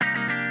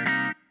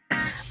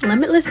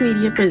Limitless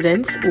Media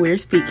presents We're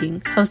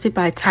Speaking, hosted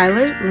by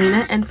Tyler,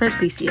 Lena, and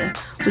Fredlicia.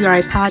 We are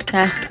a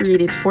podcast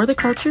created for the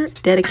culture,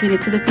 dedicated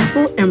to the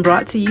people, and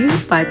brought to you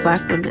by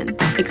Black women.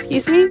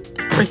 Excuse me,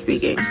 we're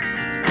speaking.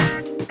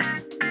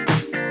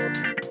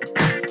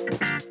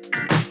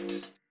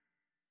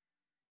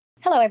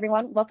 Hello,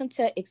 everyone. Welcome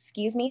to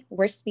Excuse Me,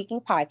 We're Speaking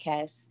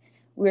podcast.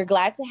 We're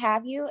glad to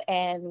have you,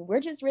 and we're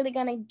just really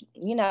going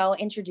to,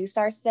 introduce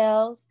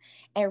ourselves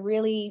and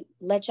really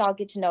let y'all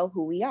get to know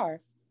who we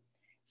are.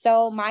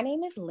 So my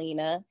name is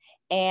Lena,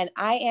 and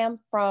I am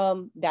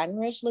from Baton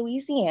Rouge,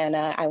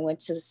 Louisiana. I went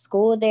to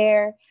school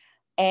there,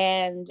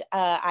 and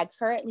I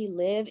currently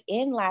live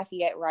in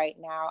Lafayette right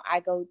now. I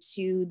go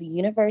to the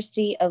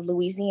University of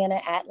Louisiana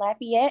at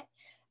Lafayette.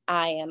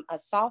 I am a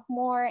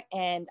sophomore,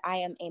 and I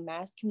am a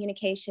mass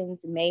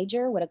communications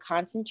major with a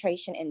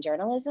concentration in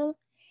journalism.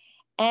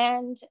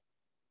 And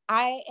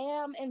I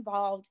am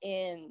involved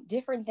in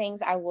different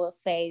things, I will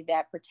say,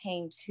 that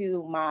pertain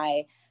to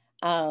my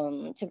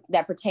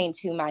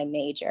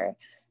major.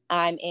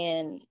 I'm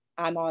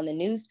on the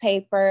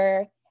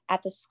newspaper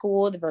at the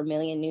school, the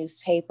Vermilion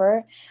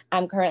newspaper.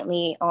 I'm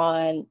currently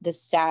on the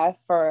staff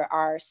for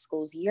our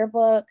school's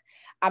yearbook.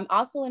 I'm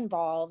also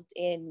involved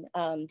in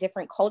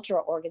different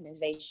cultural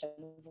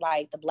organizations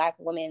like the Black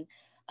Women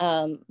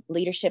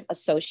Leadership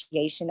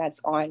Association that's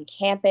on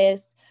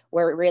campus,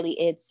 where really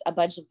it's a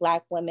bunch of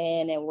Black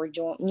women, and we're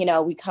doing,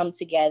 we come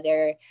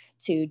together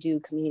to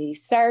do community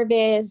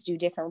service, do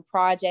different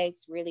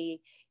projects, really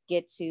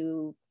get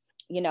to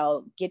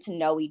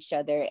know each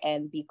other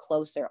and be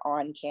closer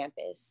on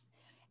campus.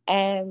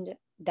 And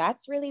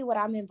that's really what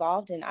I'm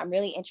involved in. I'm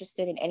really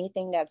interested in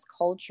anything that's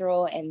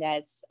cultural and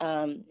that's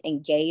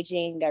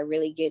engaging, that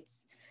really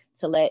gets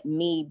to let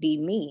me be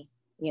me.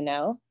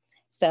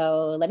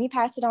 So let me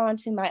pass it on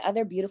to my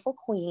other beautiful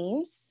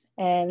queens,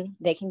 and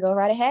they can go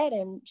right ahead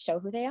and show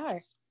who they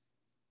are.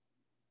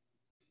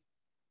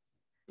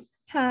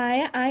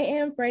 Hi, I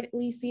am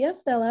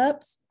Fredlicia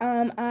Phillips.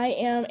 I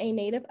am a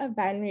native of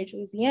Baton Rouge,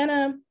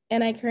 Louisiana,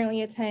 and I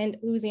currently attend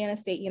Louisiana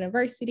State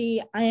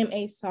University. I am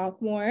a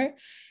sophomore.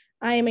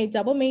 I am a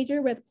double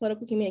major with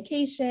political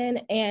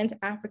communication and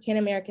African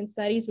American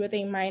studies with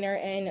a minor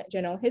in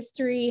general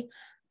history.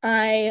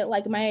 I,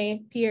 like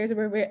my peers,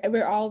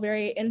 we're all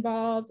very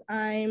involved.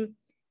 I'm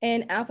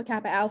in Alpha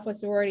Kappa Alpha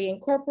Sorority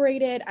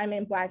Incorporated. I'm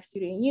in Black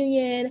Student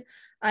Union.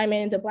 I'm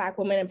in the Black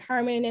Women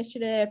Empowerment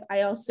Initiative.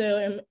 I also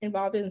am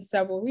involved in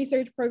several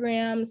research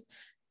programs.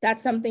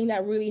 That's something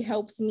that really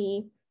helps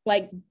me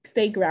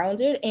stay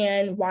grounded,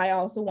 and why I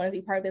also want to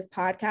be part of this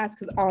podcast,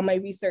 because all my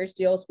research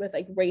deals with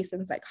race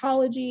and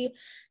psychology.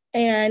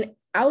 And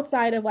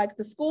outside of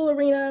the school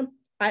arena,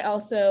 I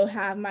also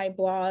have my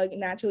blog,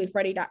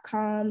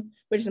 naturallyfreddie.com,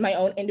 which is my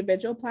own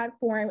individual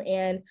platform,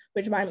 and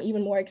which I'm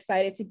even more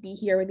excited to be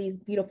here with these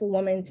beautiful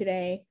women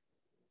today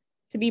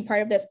to be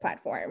part of this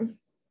platform.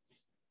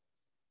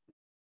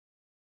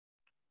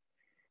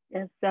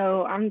 And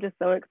so I'm just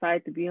so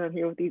excited to be on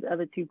here with these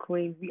other two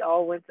queens. We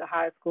all went to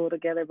high school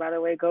together, by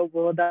the way. Go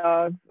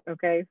Bulldogs,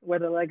 okay, where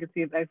the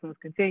legacy of excellence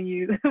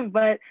continues.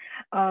 But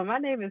my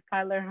name is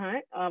Tyler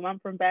Hunt. I'm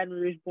from Baton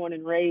Rouge, born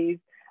and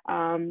raised.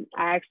 I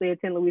actually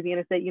attend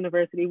Louisiana State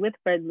University with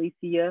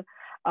Fredlicia.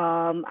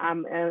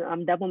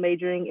 I'm double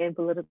majoring in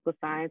political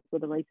science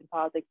with a race and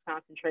politics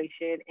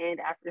concentration and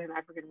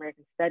African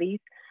American studies.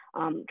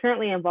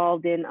 Currently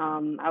involved in,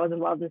 I was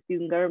involved in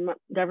student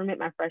government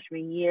my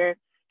freshman year.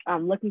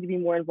 I'm looking to be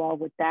more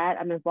involved with that.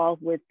 I'm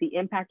involved with the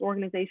Impact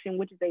Organization,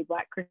 which is a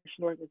Black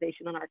Christian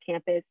organization on our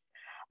campus.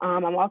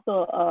 I'm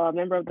also a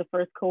member of the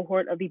first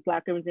cohort of the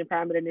Black Women's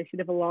Empowerment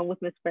Initiative, along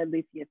with Ms.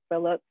 Fredlicia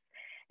Phillips.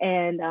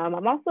 And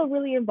I'm also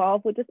really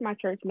involved with just my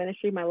church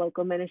ministry, my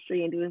local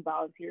ministry, and doing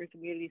volunteer and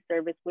community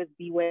service with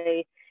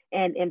B-Way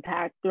and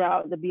Impact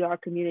throughout the BR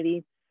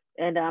community.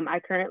 And I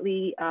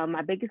currently,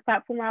 my biggest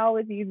platform I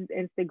always use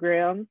is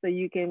Instagram. So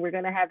we're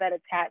going to have that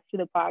attached to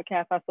the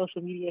podcast, our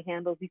social media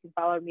handles. You can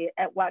follow me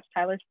at Watch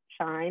Tyler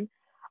Shine.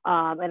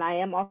 And I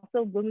am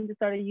also willing to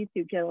start a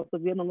YouTube channel. So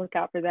be on the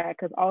lookout for that,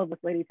 because all of us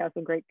ladies have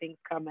some great things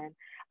coming.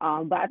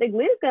 But I think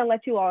Leah's going to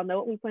let you all know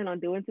what we plan on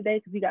doing today,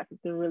 because we got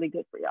something really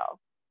good for y'all.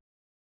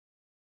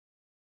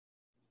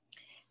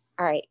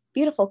 All right,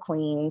 beautiful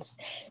queens.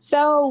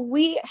 So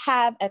we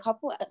have a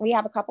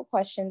couple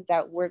questions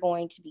that we're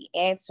going to be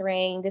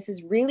answering. This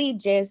is really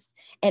just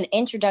an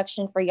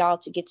introduction for y'all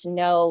to get to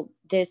know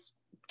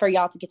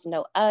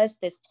us,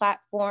 this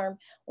platform,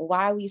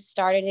 why we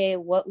started it,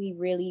 what we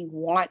really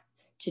want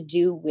to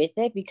do with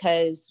it,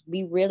 because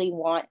we really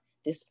want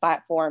this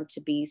platform to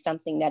be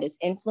something that is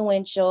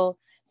influential,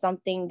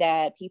 something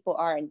that people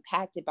are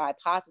impacted by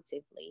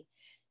positively.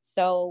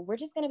 So we're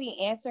just going to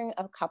be answering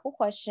a couple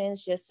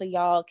questions just so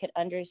y'all could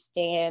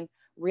understand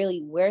really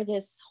where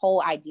this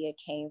whole idea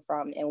came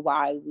from and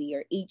why we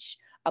are each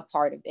a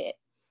part of it.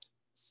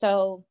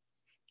 So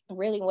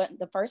really what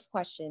the first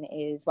question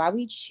is, why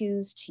we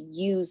choose to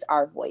use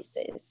our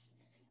voices.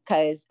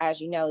 Because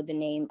as you know, the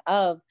name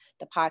of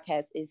the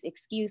podcast is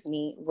Excuse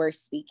Me, We're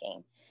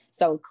Speaking.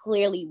 So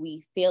clearly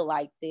we feel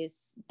like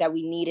that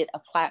we needed a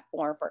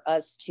platform for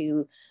us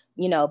to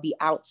be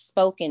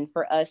outspoken,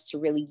 for us to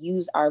really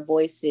use our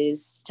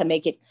voices to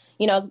make it,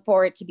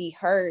 for it to be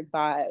heard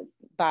by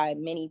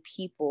many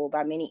people,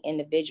 by many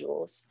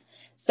individuals.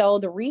 So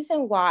the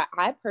reason why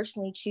I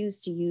personally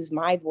choose to use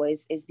my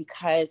voice is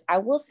because I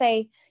will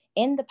say,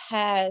 in the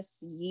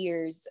past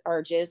years,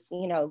 or just,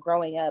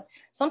 growing up,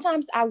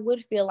 sometimes I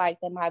would feel like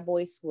that my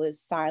voice was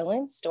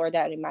silenced, or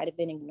that it might have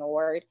been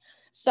ignored.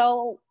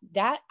 So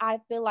that, I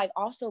feel like,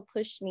 also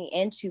pushed me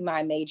into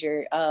my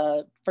major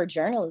for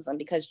journalism,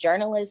 because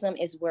journalism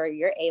is where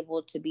you're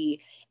able to be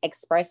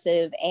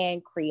expressive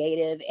and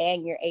creative,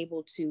 and you're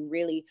able to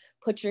really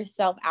put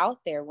yourself out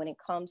there when it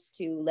comes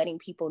to letting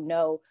people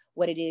know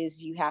what it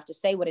is you have to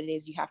say, what it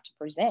is you have to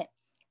present.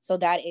 So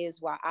that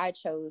is why I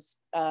chose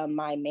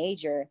my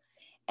major.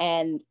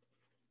 And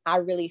I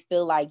really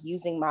feel like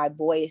using my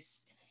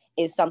voice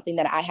is something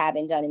that I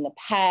haven't done in the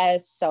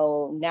past.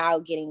 So now,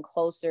 getting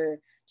closer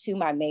to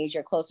my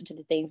major, closer to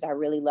the things I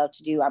really love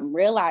to do, I'm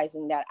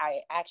realizing that I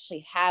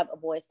actually have a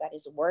voice that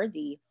is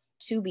worthy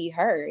to be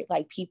heard.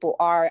 Like, people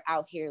are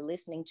out here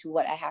listening to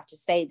what I have to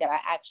say, that I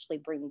actually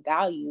bring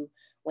value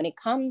when it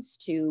comes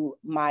to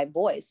my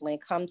voice, when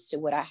it comes to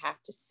what I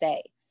have to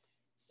say.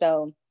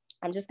 So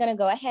I'm just going to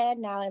go ahead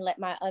now and let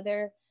my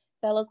other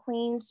fellow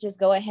queens just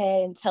go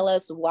ahead and tell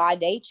us why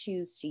they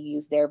choose to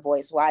use their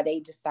voice, why they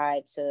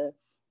decide to,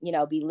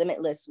 be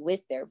limitless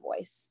with their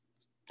voice.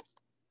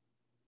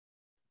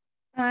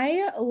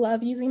 I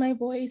love using my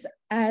voice.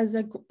 As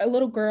a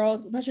little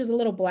girl, especially as a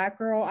little Black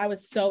girl, I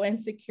was so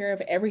insecure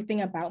of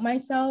everything about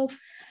myself.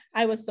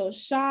 I was so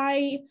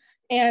shy.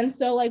 And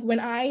so like when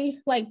I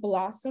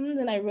blossomed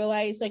and I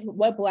realized like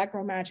what Black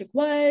girl magic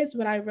was,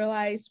 when I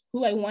realized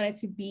who I wanted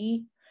to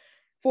be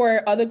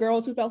for other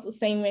girls who felt the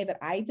same way that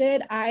I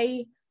did,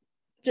 I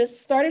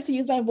just started to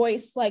use my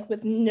voice like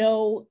with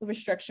no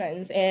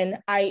restrictions. And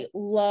I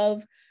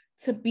love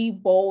to be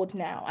bold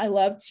now. I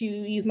love to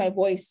use my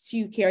voice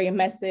to carry a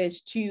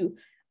message, to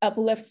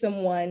uplift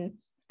someone.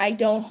 I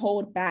don't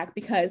hold back,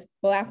 because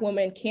Black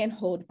women can't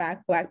hold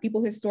back. Black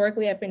people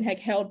historically have been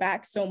held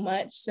back so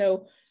much.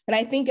 So when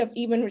I think of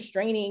even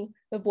restraining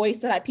the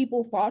voice that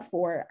people fought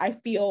for, I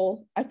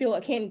feel I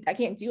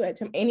can't do it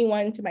to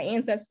anyone, to my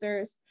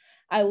ancestors.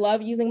 I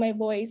love using my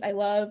voice. I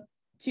love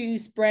to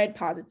spread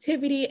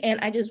positivity. And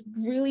I just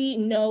really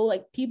know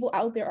like people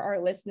out there are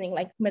listening.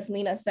 Like Miss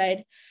Lena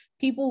said,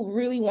 people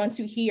really want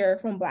to hear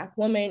from Black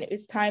women.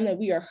 It's time that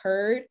we are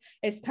heard.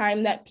 It's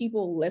time that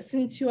people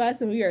listen to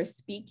us and we are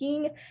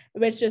speaking,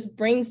 which just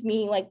brings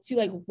me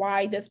to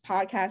why this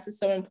podcast is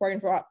so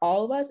important for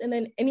all of us. And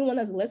then anyone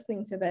that's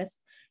listening to this,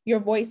 your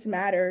voice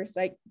matters.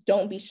 Like,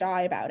 don't be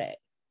shy about it.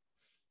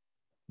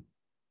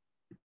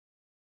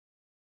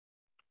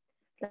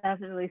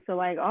 Definitely. So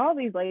like all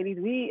these ladies,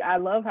 I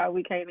love how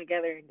we came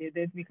together and did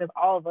this, because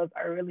all of us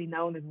are really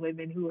known as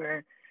women who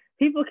are,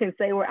 people can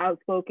say we're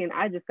outspoken.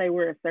 I just say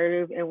we're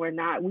assertive, and we're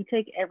not. We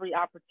take every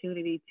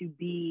opportunity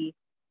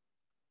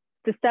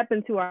to step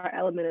into our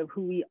element of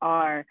who we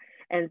are.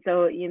 And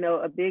so,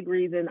 a big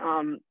reason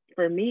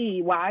for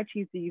me why I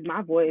choose to use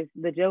my voice,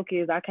 the joke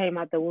is I came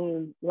out the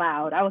womb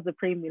loud. I was a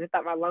preemie. I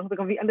thought my lungs were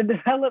going to be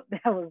underdeveloped.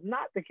 That was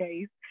not the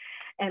case.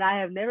 And I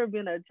have never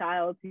been a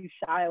child to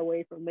shy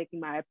away from making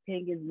my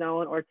opinions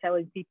known, or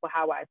telling people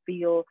how I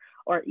feel,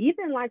 or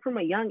even like from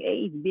a young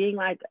age, being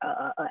like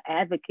a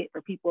advocate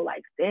for people,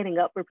 like standing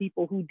up for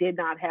people who did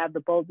not have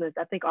the boldness.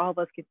 I think all of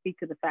us can speak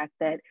to the fact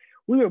that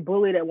we were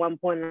bullied at one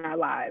point in our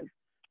lives.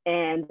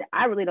 And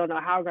I really don't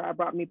know how God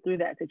brought me through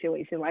that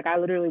situation. Like, I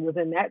literally was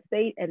in that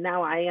state, and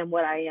now I am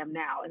what I am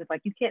now. And it's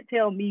like, you can't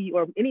tell me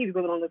or any of you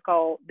women on this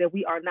call that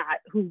we are not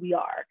who we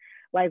are.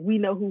 Like, we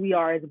know who we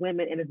are as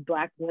women and as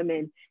Black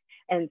women.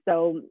 And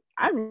so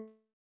I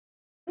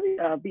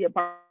really be a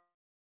part,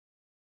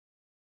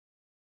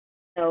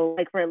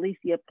 like for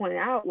Alicia pointed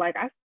out, like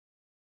I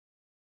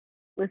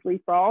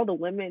for all the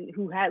women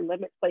who had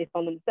limits placed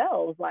on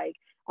themselves, like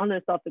on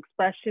their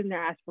self-expression,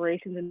 their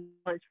aspirations, and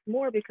much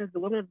more, because the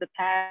women of the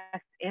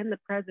past and the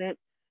present,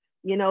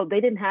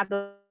 they didn't have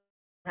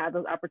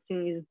those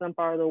opportunities in some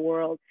part of the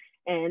world.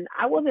 And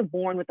I wasn't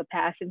born with a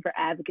passion for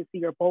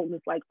advocacy or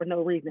boldness, like for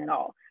no reason at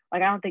all.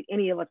 Like, I don't think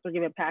any of us were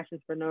given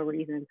passions for no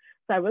reason.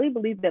 So I really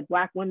believe that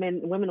Black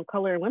women, women of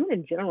color, and women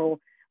in general,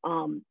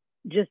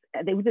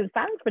 we've been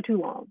silent for too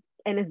long,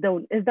 and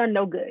it's done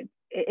no good.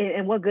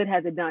 And what good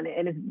has it done?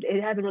 And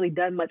it hasn't really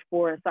done much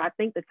for us. So I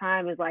think the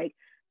time is like,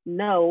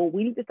 no,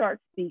 we need to start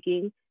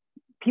speaking.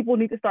 People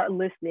need to start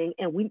listening,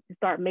 and we need to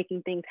start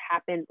making things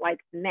happen like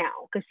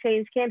now, because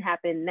change can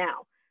happen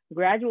now.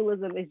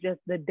 Gradualism is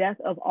just the death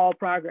of all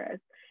progress.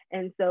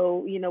 And so,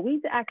 we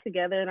need to act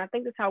together. And I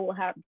think that's how we'll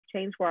have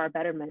change for our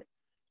betterment.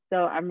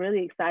 So I'm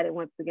really excited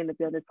once again to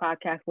build this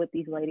podcast with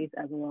these ladies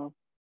as well.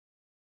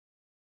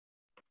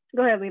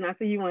 Go ahead, Lena. I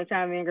see you want to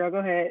chime in, girl. Go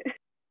ahead.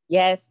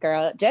 Yes,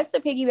 girl. Just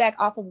to piggyback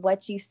off of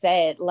what you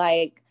said,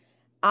 like,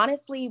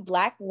 honestly,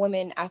 Black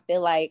women, I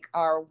feel like,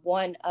 are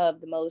one of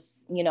the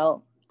most,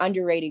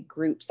 underrated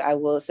groups, I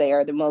will say,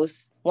 or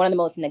one of the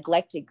most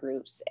neglected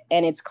groups.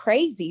 And it's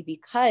crazy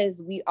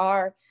because we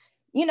are,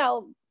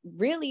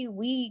 really,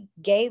 we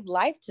gave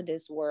life to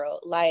this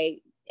world.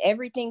 Like,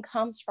 everything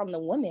comes from the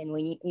woman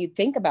when you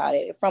think about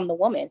it, from the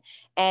woman.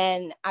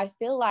 And I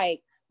feel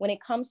like when it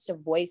comes to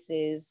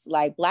voices,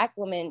 like Black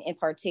women in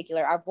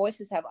particular, our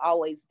voices have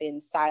always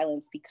been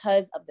silenced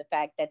because of the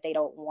fact that they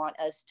don't want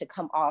us to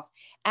come off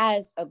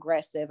as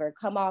aggressive or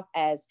come off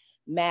as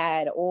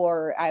mad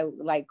or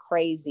like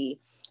crazy.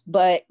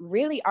 But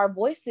really our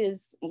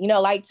voices, you know,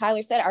 like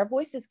Tyler said, our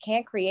voices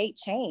can create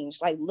change.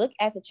 Like, look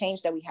at the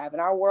change that we have in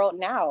our world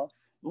now.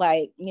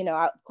 Like, you know,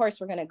 of course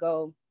we're going to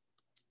go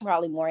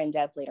probably more in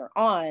depth later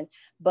on,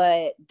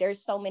 but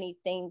there's so many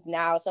things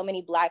now, so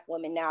many Black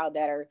women now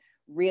that are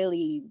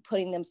really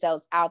putting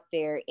themselves out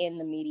there in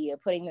the media,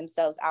 putting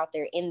themselves out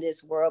there in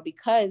this world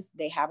because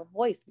they have a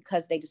voice,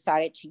 because they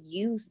decided to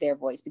use their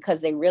voice,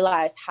 because they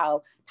realized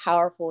how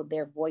powerful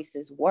their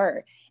voices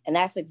were. And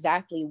that's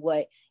exactly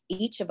what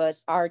each of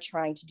us are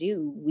trying to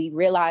do. We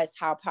realize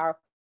how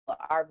powerful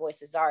our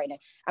voices are. And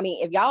I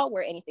mean, if y'all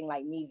were anything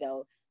like me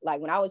though,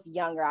 like when I was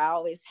younger, I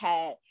always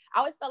felt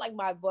like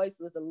my voice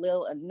was a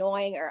little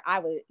annoying, or I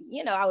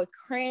would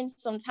cringe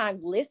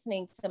sometimes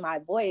listening to my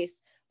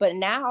voice. But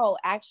now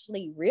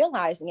actually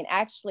realizing and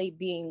actually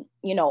being,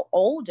 you know,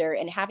 older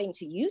and having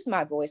to use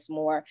my voice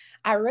more,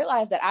 I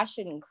realized that I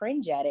shouldn't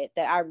cringe at it,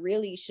 that I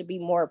really should be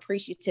more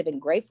appreciative and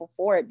grateful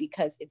for it,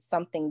 because it's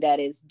something that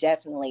is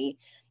definitely,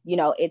 you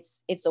know,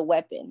 it's a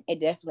weapon. It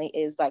definitely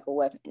is like a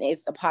weapon.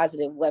 It's a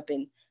positive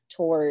weapon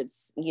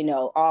towards, you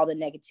know, all the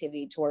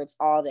negativity, towards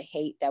all the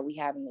hate that we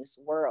have in this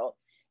world,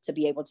 to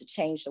be able to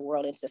change the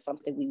world into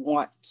something we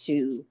want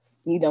to,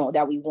 you know,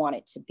 that we want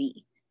it to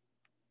be.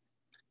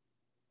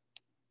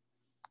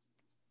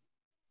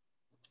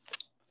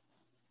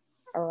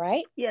 All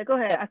right. Yeah, go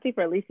ahead. I see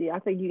for Alicia. I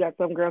think you got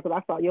some girl,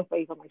 because I saw your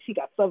face. I'm like, she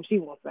got something she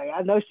wants to say.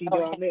 I know she's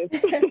doing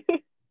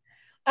this.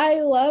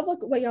 I love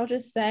what y'all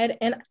just said.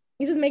 And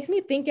it just makes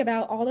me think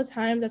about all the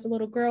times as a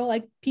little girl,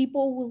 like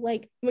people who,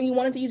 like, when you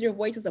wanted to use your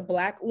voice as a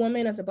Black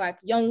woman, as a Black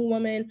young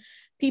woman,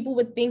 people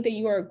would think that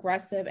you were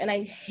aggressive. And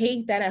I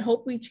hate that. I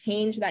hope we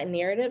change that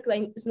narrative, because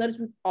I just noticed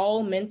we've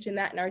all mentioned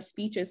that in our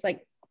speeches.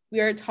 Like,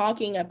 we are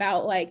talking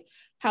about like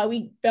how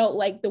we felt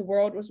like the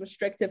world was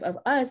restrictive of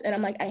us. And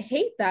I'm like, I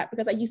hate that,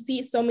 because like you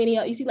see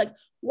like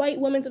white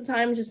women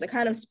sometimes just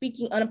kind of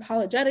speaking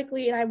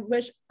unapologetically.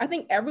 And I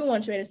think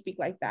everyone should be able to speak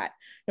like that.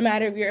 No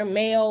matter if you're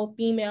male,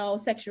 female,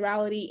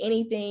 sexuality,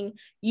 anything,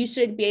 you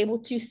should be able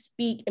to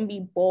speak and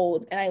be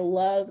bold. And I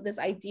love this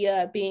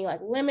idea of being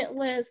like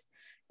limitless.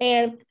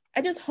 And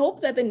I just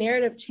hope that the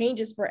narrative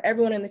changes for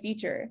everyone in the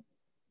future,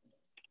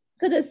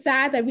 because it's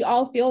sad that we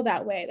all feel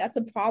that way. That's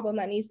a problem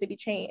that needs to be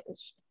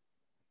changed.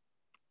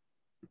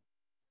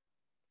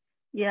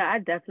 Yeah, I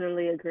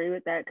definitely agree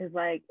with that, because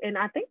like, and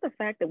I think the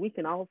fact that we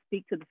can all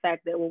speak to the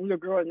fact that when we were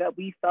growing up,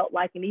 we felt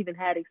like, and even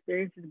had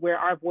experiences where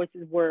our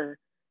voices were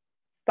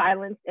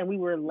silenced and we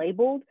were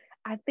labeled.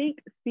 I think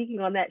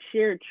speaking on that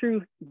shared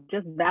truth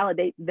just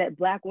validates that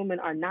Black women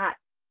are not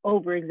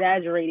over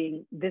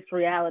exaggerating this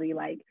reality.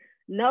 Like,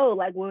 no,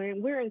 like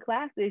when we're in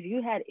classes,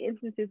 you had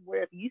instances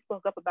where if you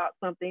spoke up about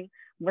something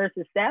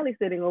versus Sally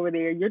sitting over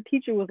there, your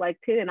teacher was like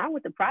 10, and I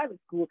went to private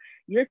school,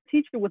 your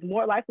teacher was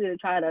more likely to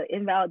try to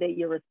invalidate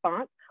your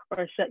response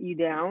or shut you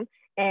down.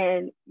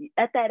 And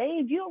at that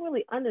age, you don't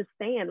really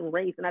understand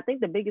race. And I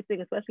think the biggest thing,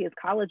 especially as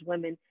college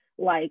women,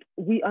 like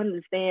we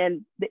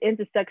understand the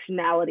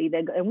intersectionality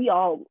that, and we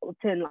all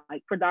attend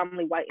like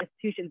predominantly white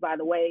institutions, by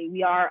the way,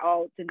 we are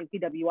all attending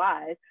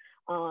PWIs.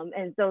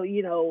 And so,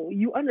 you know,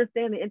 you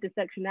understand the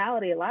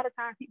intersectionality. A lot of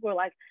times people are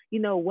like, you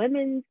know,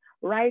 women's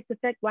rights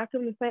affect Black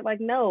women's rights. Like,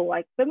 no,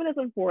 like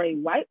feminism for a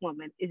white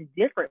woman is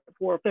different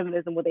for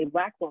feminism with a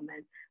Black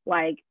woman.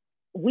 Like,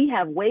 we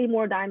have way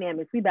more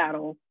dynamics. We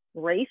battle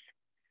race,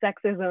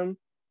 sexism,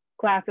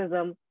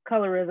 classism,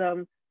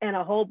 colorism, and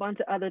a whole bunch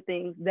of other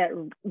things that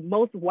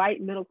most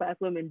white middle-class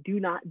women do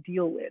not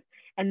deal with.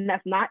 And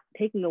that's not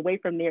taking away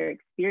from their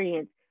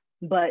experience.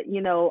 But, you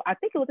know, I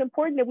think it was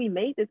important that we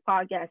made this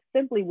podcast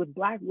simply with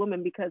Black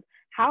women, because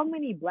how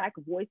many Black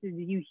voices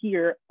do you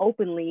hear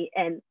openly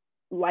and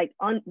like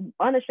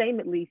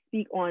unashamedly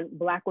speak on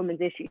Black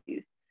women's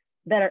issues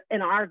that are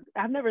in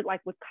I've never,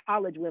 like with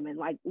college women,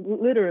 like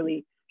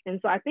literally. And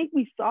so I think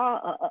we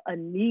saw a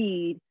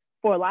need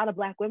for a lot of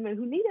Black women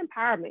who need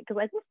empowerment, because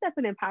like we're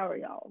stepping empower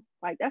y'all.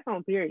 Like that's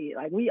on period.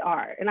 Like we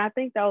are. And I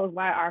think that was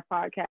why our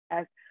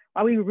podcast,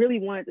 why we really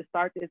wanted to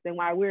start this, and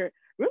why we're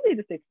really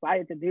just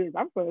excited to do this.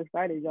 I'm so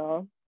excited,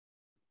 y'all.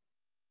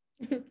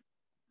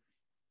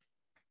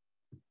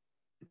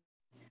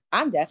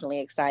 I'm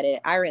definitely excited.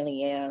 I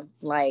really am.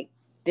 Like,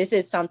 this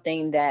is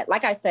something that,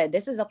 like I said,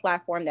 this is a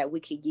platform that we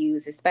could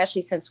use,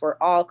 especially since we're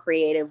all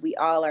creative. We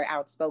all are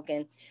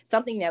outspoken,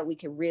 something that we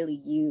could really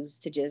use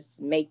to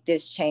just make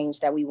this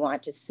change that we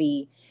want to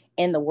see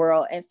in the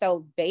world. And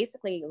so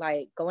basically,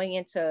 like going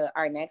into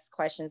our next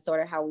question,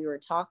 sort of how we were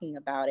talking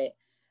about it,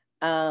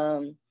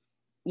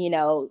 you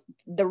know,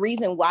 the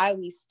reason why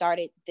we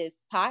started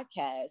this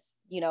podcast,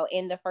 you know,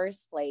 in the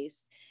first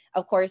place,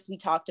 of course, we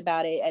talked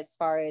about it as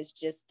far as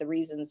just the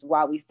reasons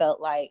why we felt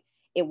like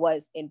it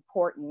was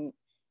important,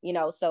 you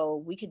know,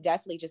 so we could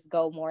definitely just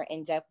go more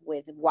in depth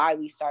with why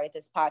we started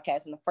this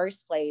podcast in the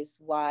first place,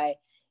 why,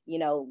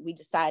 we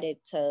decided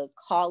to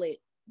call it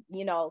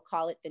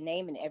the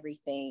name and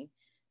everything.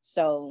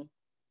 So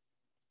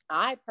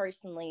I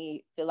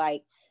personally feel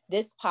like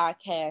this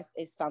podcast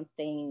is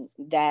something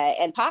that,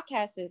 and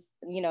podcasts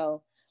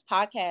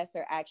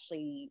are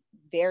actually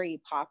very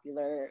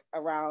popular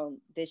around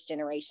this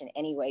generation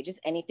anyway, just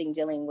anything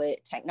dealing with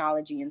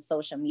technology and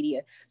social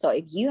media. So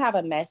if you have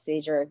a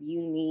message, or if you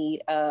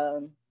need,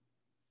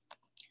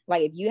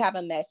 if you have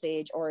a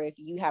message, or if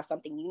you have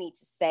something you need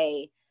to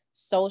say,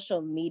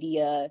 social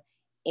media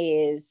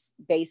is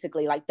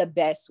basically like the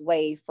best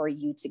way for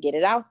you to get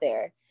it out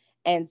there.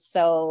 And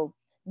so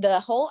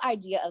the whole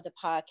idea of the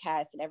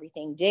podcast and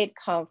everything did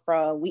come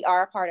from, we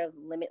are a part of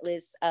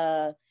Limitless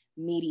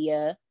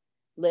Media.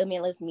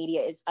 Limitless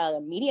Media is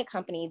a media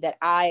company that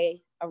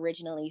I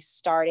originally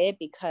started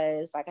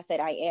because, like I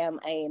said, I am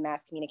a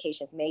mass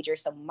communications major.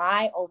 So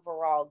my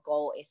overall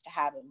goal is to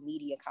have a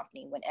media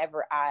company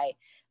whenever I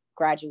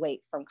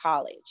graduate from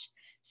college.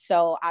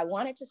 So I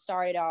wanted to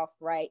start it off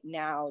right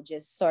now,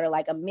 just sort of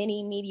like a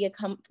mini media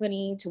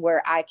company, to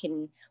where I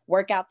can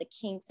work out the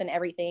kinks and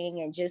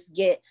everything, and just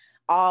get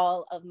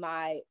all of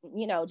my,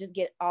 just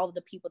get all of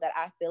the people that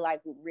I feel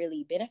like would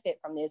really benefit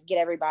from this, get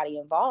everybody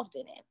involved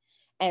in it.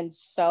 And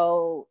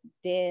so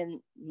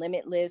then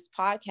Limitless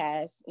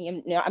Podcast,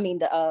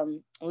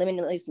 the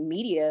Limitless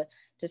Media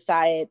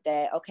decided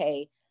that,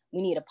 okay,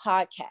 we need a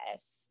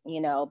podcast,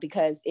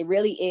 because it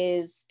really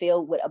is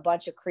filled with a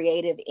bunch of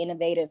creative,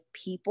 innovative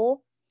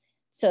people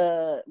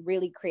to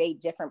really create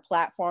different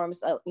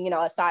platforms,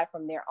 aside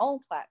from their own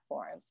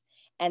platforms.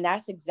 And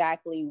that's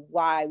exactly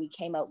why we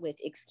came up with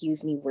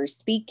Excuse Me, We're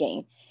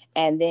Speaking.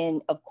 And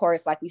then, of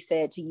course, like we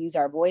said, to use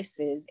our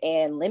voices.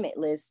 And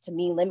Limitless, to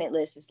me,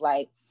 Limitless is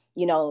like,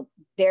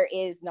 there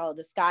is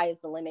the sky is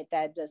the limit.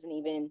 That doesn't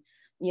even,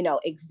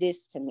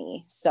 exist to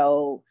me.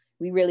 So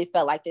we really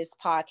felt like this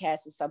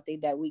podcast is something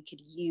that we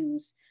could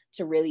use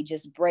to really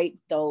just break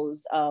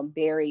those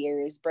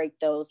barriers, break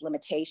those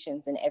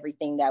limitations and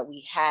everything that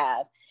we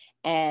have.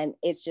 And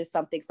it's just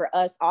something for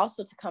us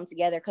also to come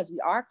together, because we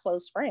are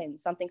close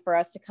friends, something for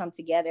us to come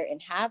together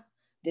and have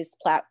this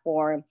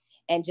platform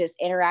and just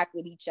interact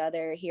with each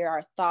other, hear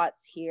our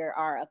thoughts, hear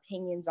our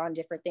opinions on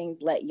different things,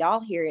 let y'all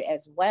hear it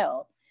as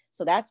well.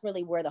 So that's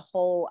really where the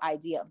whole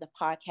idea of the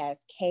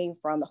podcast came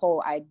from, the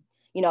whole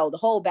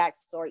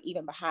backstory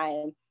even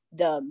behind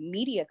the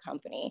media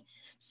company.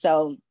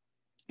 So,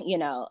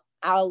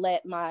 I'll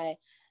let my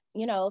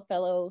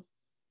fellow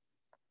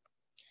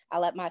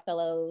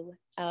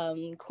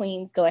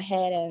queens go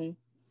ahead and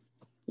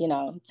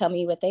tell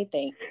me what they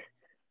think.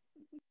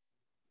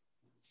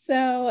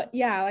 So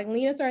yeah, like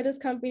Lena started this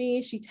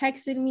company. She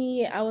texted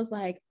me. I was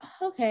like,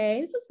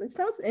 okay, this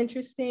sounds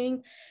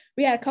interesting.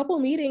 We had a couple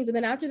meetings, and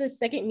then after the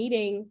second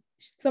meeting,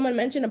 someone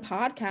mentioned a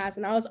podcast,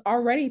 and I was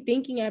already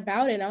thinking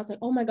about it. And I was like,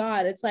 oh my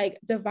God, it's like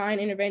divine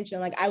intervention.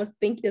 Like I was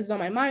thinking this was on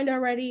my mind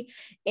already,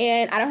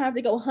 and I don't have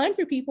to go hunt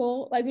for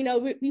people. Like,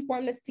 we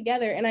formed this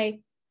together, and I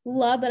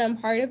love that I'm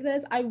part of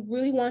this. I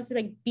really want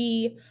to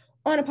be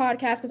on a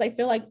podcast because I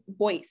feel like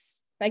voice.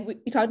 Like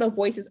we talked about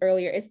voices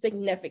earlier, it's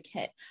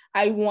significant.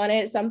 I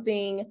wanted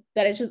something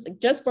that is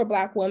just for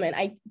Black women.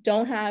 I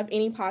don't have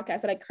any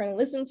podcasts that I currently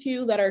listen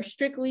to that are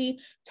strictly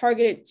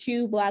targeted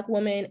to Black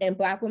women and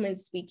Black women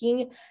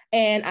speaking.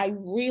 And I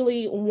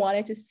really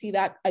wanted to see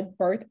that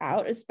birth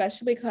out,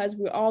 especially because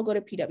we all go to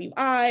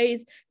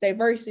PWIs,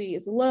 diversity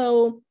is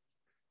low.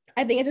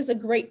 I think it's just a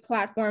great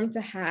platform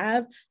to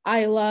have.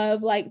 I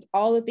love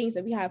all the things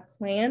that we have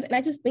planned. And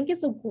I just think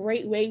it's a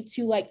great way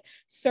to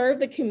serve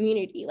the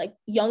community. Like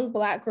young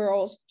Black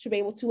girls should be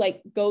able to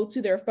go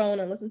to their phone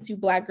and listen to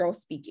Black girls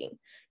speaking,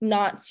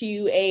 not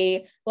to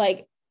a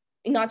very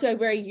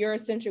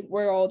Eurocentric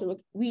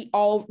world. We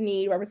all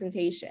need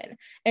representation.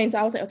 And so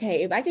I was like,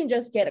 okay, if I can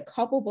just get a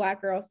couple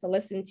Black girls to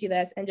listen to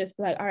this and just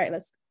be like, all right,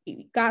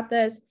 we got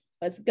this.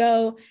 Let's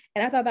go.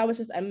 And I thought that was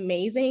just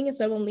amazing.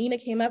 So when Lena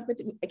came up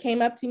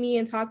to me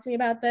and talked to me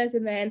about this,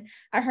 and then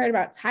I heard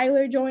about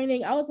Tyler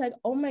joining, I was like,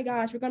 oh my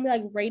gosh, we're gonna be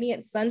like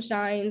radiant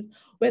sunshines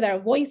with our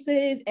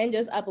voices and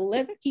just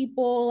uplift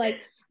people.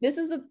 Like this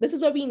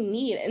is what we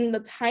need. And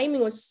the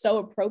timing was so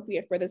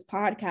appropriate for this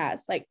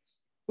podcast. Like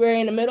we're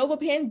in the middle of a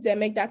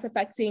pandemic that's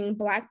affecting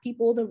Black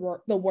people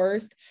the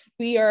worst.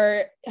 We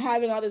are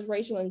having all this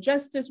racial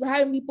injustice. We're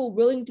having people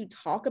willing to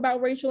talk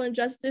about racial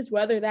injustice,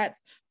 whether that's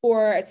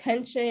for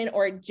attention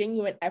or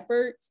genuine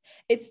efforts.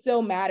 It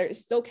still matters, it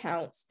still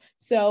counts.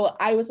 So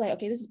I was like,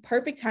 okay, this is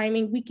perfect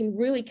timing. We can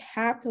really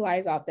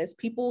capitalize off this.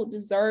 People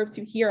deserve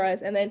to hear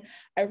us. And then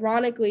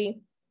ironically,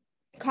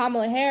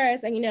 Kamala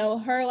Harris and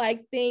her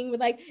thing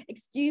with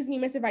excuse me,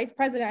 Mr. Vice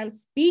President, I'm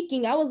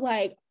speaking. I was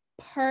like,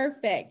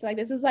 perfect.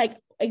 This is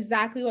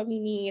exactly what we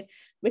need,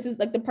 which is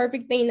the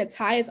perfect thing to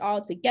tie us all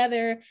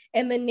together.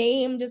 And the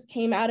name just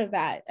came out of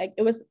that.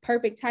 It was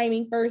perfect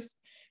timing. First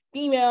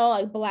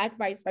female Black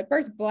vice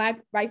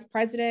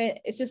president.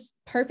 It's just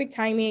perfect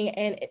timing.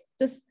 And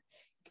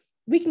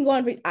we can go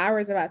on for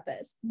hours about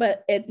this,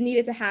 but it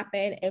needed to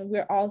happen. And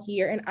we're all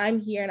here, and I'm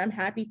here, and I'm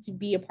happy to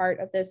be a part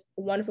of this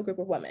wonderful group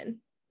of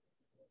women.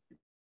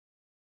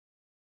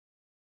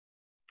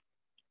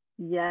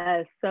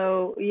 Yes.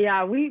 So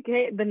yeah,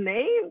 the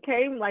name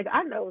came, like,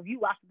 I know if you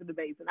watched the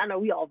debates, and I know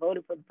we all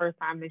voted for the first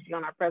time this year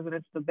on our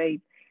presidential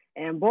debate.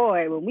 And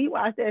boy, when we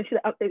watched that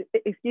shit,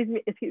 excuse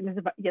me,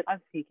 yes,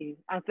 I'm speaking.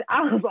 I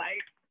was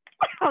like,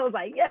 I was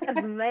like, yes,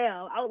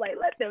 ma'am. I was like,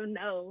 let them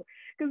know.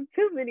 Because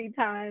too many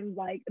times,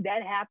 like,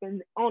 that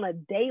happens on a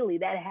daily.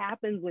 That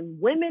happens when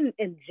women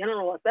in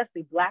general,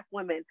 especially Black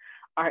women,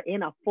 are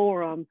in a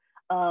forum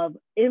of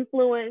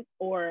influence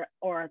or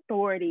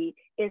authority.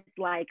 It's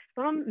like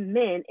some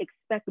men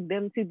expect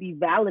them to be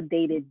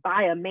validated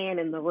by a man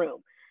in the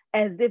room,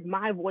 as if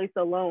my voice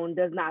alone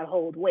does not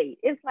hold weight.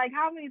 It's like,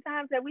 how many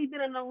times have we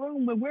been in a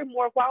room where we're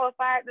more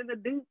qualified than the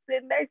dude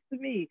sitting next to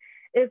me?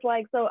 It's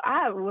like, so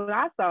when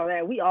I saw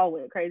that, we all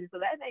went crazy. So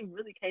that name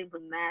really came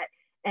from that.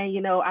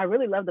 And, I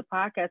really love the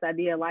podcast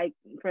idea. Like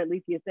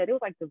Fredlicia said, it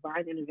was like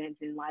divine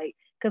intervention. Like,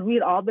 because we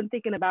had all been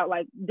thinking about,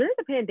 like, during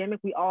the pandemic,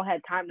 we all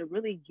had time to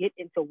really get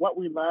into what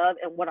we love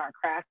and what our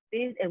craft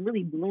is and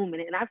really bloom in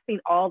it. And I've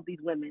seen all of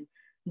these women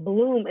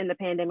bloom in the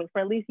pandemic.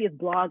 Felicia's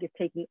blog is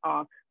taking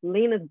off.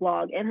 Lena's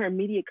blog and her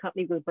media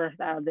company was birthed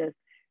out of this.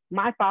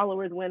 My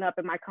followers went up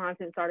and my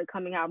content started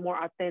coming out more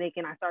authentic,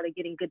 and I started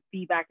getting good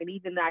feedback, and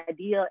even the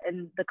idea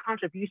and the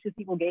contributions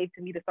people gave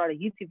to me to start a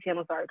YouTube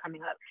channel started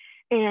coming up.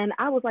 And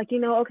I was like,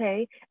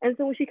 okay. And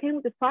so when she came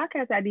with this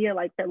podcast idea,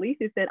 like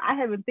Felicia said, I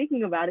have been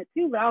thinking about it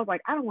too, but I was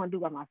like, I don't want to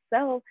do it by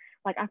myself.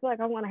 Like, I feel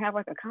like I want to have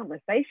like a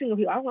conversation with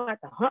you. I don't want to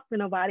have to hunt for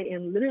nobody.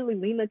 And literally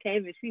Lena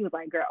came and she was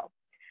like, girl,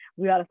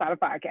 we ought to start a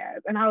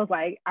podcast. And I was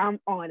like, I'm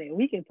on it.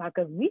 We can talk,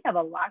 because we have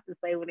a lot to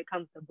say when it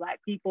comes to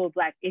Black people,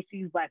 Black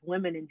issues, Black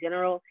women in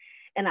general.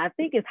 And I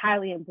think it's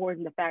highly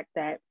important, the fact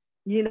that,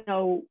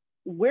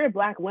 we're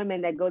Black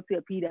women that go to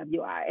a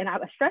PWI. And I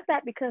stress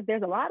that because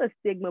there's a lot of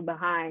stigma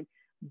behind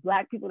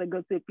Black people that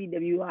go to a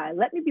PWI.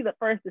 Let me be the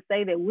first to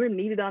say that we're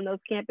needed on those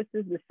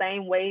campuses the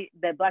same way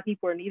that Black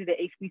people are needed at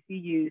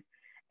HBCUs.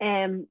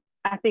 And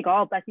I think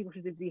all Black people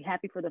should just be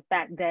happy for the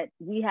fact that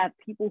we have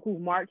people who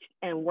marched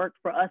and worked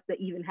for us to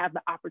even have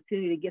the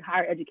opportunity to get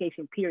higher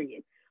education,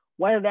 period.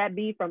 Whether that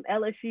be from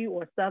LSU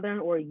or Southern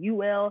or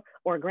UL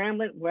or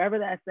Grambling, wherever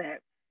that's at.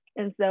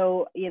 And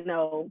so, we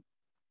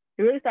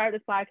really started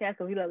this podcast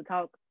because we love to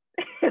talk.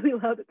 We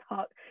love to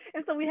talk.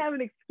 And so we have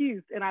an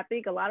excuse. And I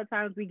think a lot of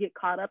times we get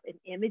caught up in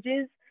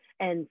images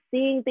and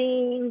seeing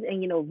things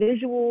and,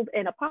 visuals.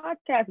 And a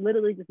podcast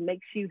literally just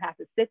makes you have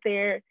to sit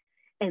there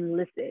and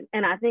listen.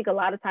 And I think a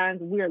lot of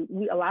times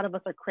a lot of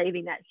us are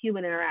craving that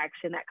human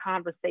interaction, that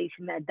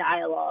conversation, that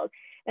dialogue.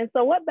 And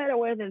so what better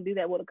way than to do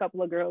that with a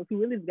couple of girls who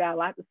really got a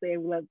lot to say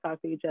and we love to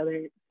talk to each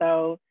other.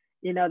 So,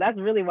 that's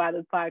really why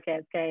this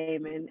podcast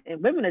came,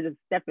 and women are just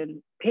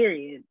stepping,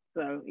 period.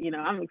 So,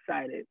 I'm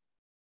excited.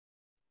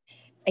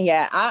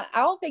 Yeah,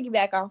 I'll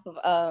piggyback off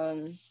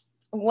of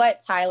what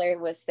Tyler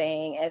was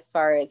saying as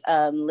far as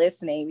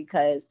listening,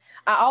 because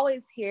I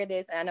always hear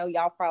this, and I know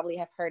y'all probably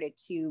have heard it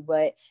too,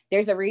 but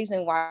there's a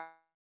reason why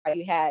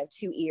you have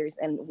two ears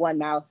and one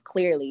mouth,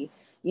 clearly,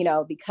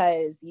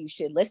 because you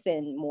should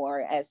listen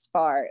more as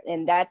far.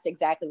 And that's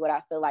exactly what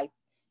I feel like,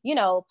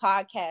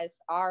 podcasts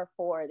are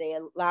for. They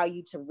allow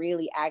you to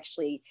really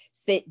actually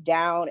sit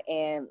down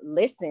and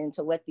listen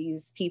to what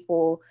these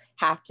people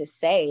have to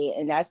say.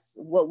 And that's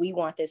what we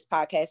want this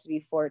podcast to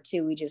be for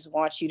too. We just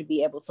want you to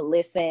be able to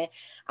listen.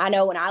 I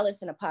know when I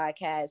listen to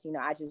podcasts,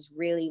 I just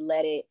really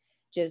let it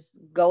just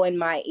go in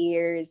my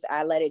ears.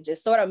 I let it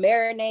just sort of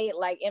marinate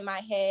like in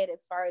my head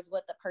as far as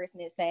what the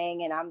person is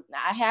saying. And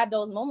I had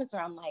those moments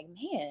where I'm like,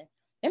 man,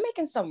 they're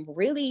making some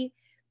really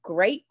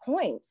great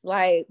points.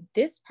 Like,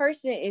 this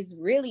person is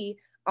really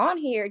on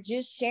here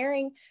just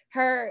sharing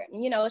her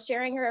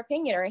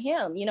opinion, or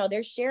him,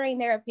 they're sharing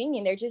their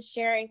opinion. They're just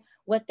sharing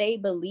what they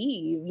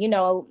believe,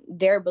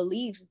 their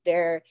beliefs,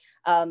 their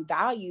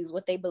values,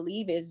 what they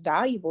believe is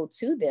valuable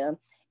to them.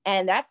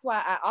 And that's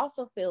why I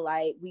also feel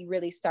like we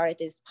really started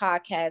this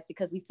podcast,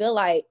 because we feel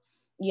like,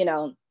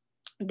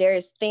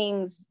 there's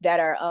things that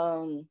are,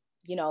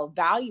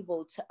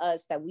 valuable to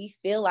us that we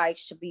feel like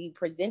should be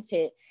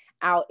presented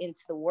out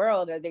into the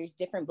world, or there's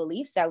different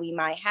beliefs that we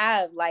might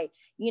have. Like,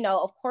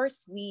 of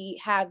course we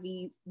have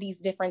these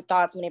different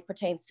thoughts when it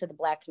pertains to the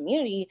Black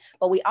community,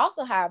 but we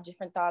also have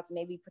different thoughts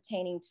maybe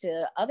pertaining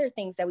to other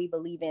things that we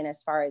believe in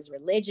as far as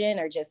religion,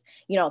 or just,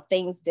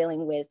 things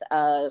dealing with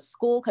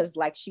school. Because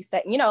like she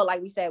said,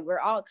 like we said, we're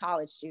all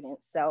college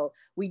students. So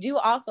we do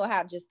also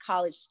have just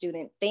college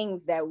student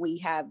things that we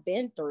have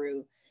been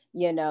through.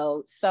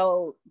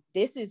 So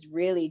this is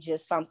really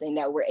just something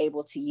that we're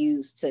able to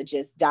use to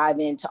just dive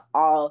into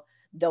all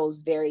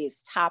those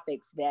various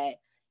topics that,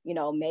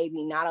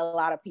 maybe not a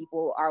lot of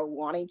people are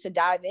wanting to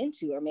dive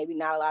into, or maybe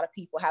not a lot of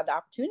people have the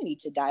opportunity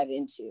to dive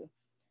into.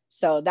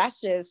 So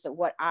that's just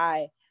what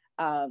I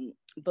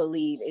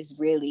believe is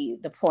really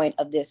the point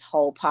of this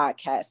whole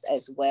podcast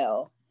as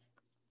well.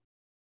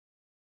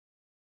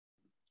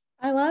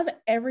 I love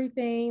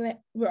everything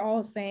that we're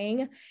all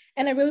saying.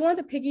 And I really want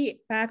to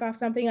piggyback off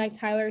something like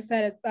Tyler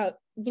said about,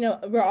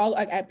 we're all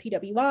like at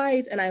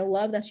PWIs. And I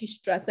love that she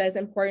stressed that it's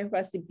important for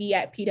us to be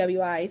at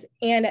PWIs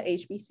and at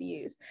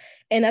HBCUs.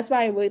 And that's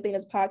why I really think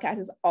this podcast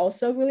is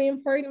also really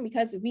important,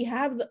 because we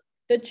have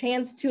the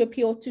chance to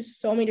appeal to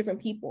so many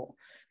different people.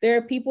 There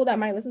are people that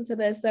might listen to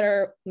this that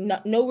are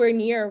nowhere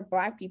near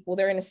Black people.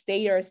 They're in a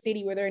state or a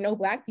city where there are no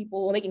Black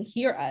people, and they can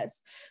hear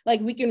us.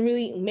 Like, we can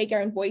really make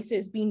our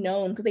voices be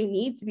known because they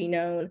need to be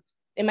known.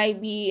 It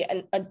might be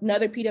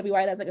another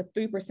PWI that's like a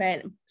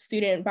 3%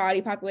 student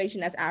body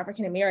population that's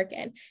African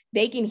American.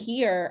 They can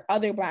hear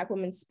other Black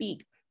women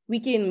speak. We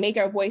can make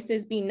our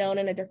voices be known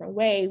in a different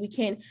way. We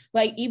can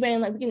we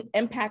can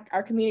impact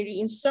our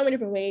community in so many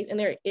different ways. And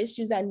there are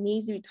issues that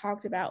need to be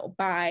talked about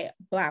by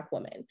Black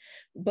women.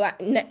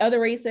 Other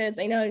races,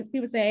 I know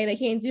people say they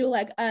can't do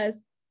like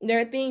us. There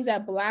are things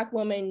that Black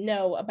women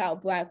know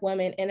about Black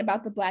women and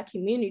about the Black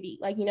community.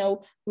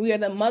 We are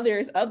the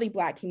mothers of the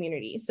Black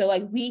community. So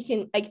we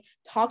can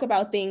talk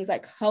about things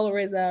like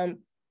colorism,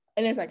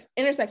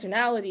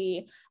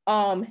 intersectionality,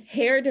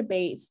 hair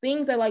debates,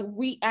 things that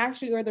we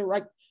actually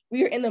are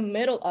we are in the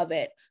middle of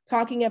it,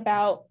 talking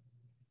about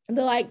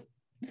the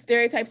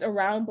stereotypes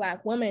around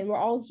Black women. We're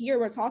all here.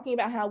 We're talking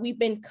about how we've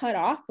been cut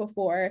off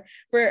before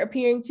for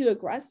appearing too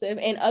aggressive,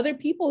 and other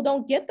people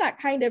don't get that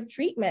kind of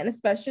treatment,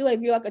 especially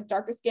if you're a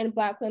darker skinned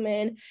Black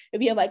woman.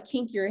 If you have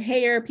kinkier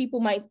hair,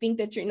 people might think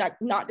that you're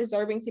not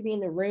deserving to be in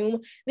the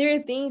room. There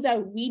are things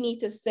that we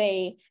need to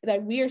say,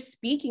 that we're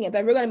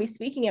going to be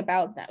speaking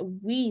about, that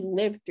we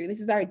live through.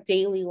 This is our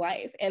daily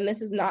life, and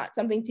this is not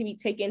something to be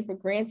taken for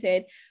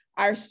granted.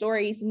 Our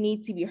stories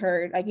need to be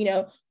heard.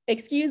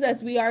 Excuse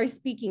us, we are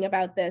speaking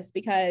about this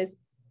because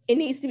it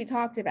needs to be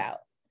talked about.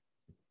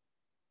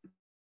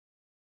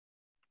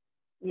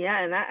 Yeah,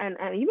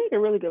 and you make a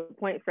really good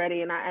point,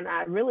 Freddie. And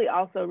I really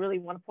also really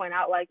want to point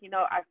out,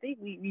 I think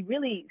we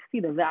really see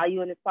the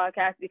value in this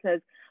podcast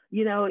because,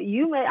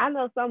 I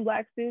know some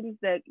Black students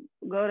that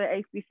go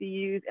to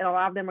HBCUs, and a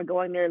lot of them are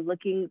going there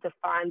looking to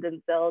find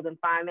themselves and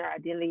find their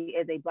identity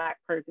as a Black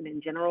person in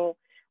general.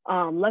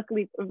 Not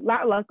luckily,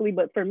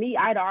 but for me,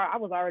 I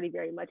was already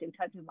very much in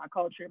touch with my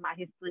culture, my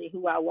history,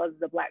 who I was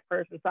as a Black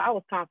person. So I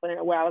was confident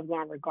of where I was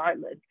going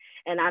regardless.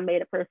 And I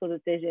made a personal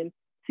decision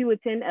to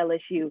attend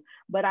LSU.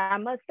 But I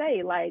must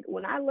say,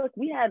 when I look,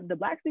 we had the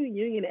Black Student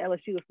Union at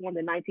LSU was formed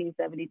in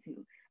 1972.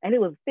 And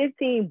it was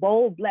 15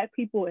 bold Black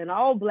people and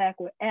all Black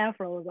with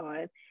afros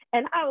on.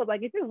 And I was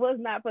like, if it was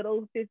not for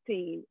those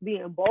 15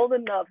 being bold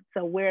enough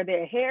to wear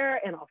their hair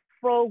in a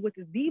fro, which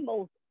is the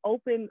most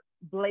open,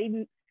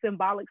 blatant,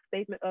 symbolic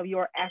statement of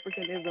your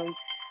Africanism,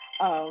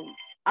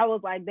 I was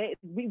like,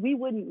 we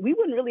wouldn't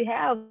really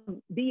have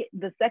the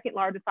second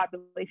largest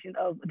population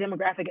of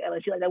demographic at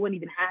LSU. That wouldn't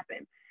even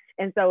happen.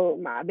 And so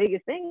my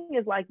biggest thing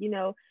is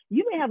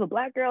you may have a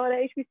Black girl at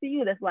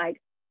HBCU that's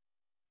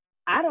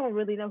I don't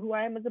really know who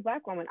I am as a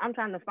Black woman. I'm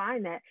trying to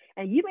find that.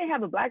 And you may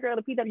have a Black girl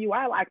at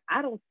PWI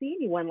I don't see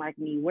anyone like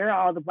me. Where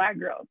are all the Black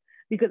girls?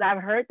 Because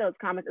I've heard those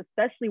comments,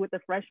 especially with the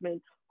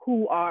freshmen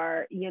who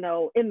are,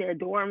 in their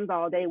dorms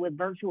all day with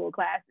virtual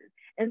classes.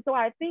 And so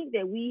I think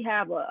that we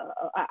have a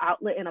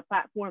outlet and a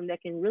platform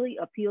that can really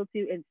appeal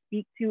to and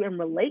speak to and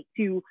relate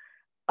to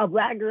a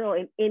Black girl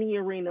in any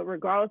arena,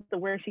 regardless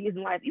of where she is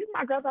in life. Even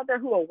my girls out there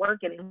who are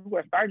working and who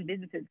are starting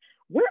businesses,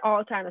 we're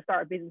all trying to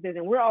start businesses,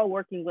 and we're all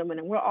working women,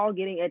 and we're all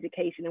getting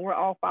education, and we're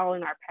all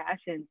following our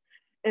passions.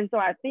 And so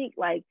I think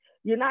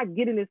you're not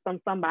getting this from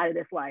somebody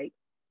that's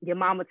your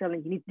mama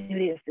telling you need to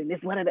do this and this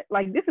one of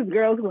that. This is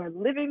girls who are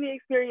living the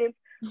experience.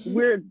 Mm-hmm.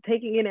 We're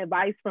taking in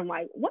advice from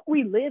what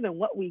we live and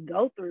what we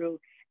go through.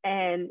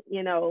 And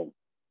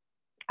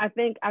I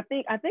think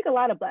a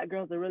lot of Black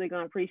girls are really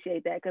going to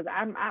appreciate that, because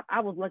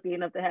I was lucky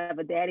enough to have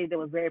a daddy that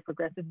was very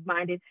progressive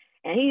minded,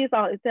 and he used to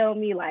always tell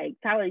me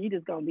Tyler, you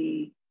just gonna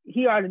be.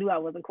 He already knew I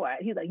wasn't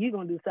quiet. He's you're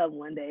gonna do something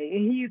one day,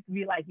 and he used to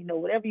be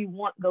whatever you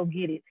want, go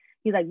get it.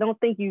 He's don't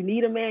think you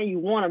need a man, you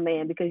want a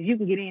man, because you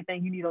can get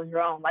anything you need on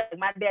your own.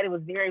 My daddy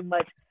was very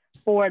much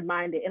forward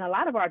minded, and a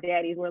lot of our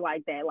daddies were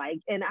like that.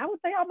 And I would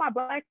say all my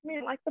Black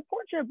men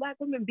support your Black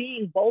women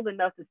being bold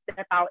enough to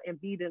step out and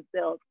be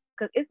themselves,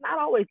 because it's not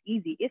always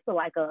easy. It's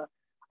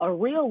a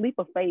real leap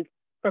of faith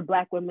for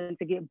Black women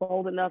to get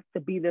bold enough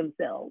to be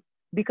themselves,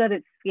 because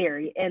it's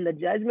scary, and the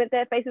judgment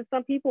that faces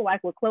some people,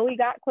 like what Chloe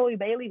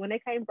Bailey when they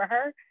came for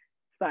her,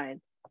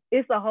 son.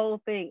 It's a whole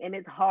thing, and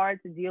it's hard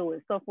to deal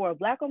with. So for a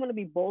Black woman to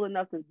be bold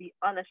enough to be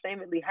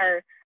unashamedly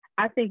her,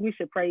 I think we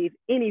should praise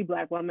any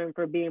Black woman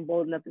for being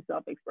bold enough to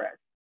self-express.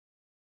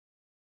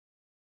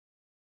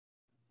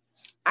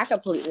 I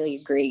completely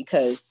agree,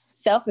 because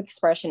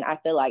self-expression, I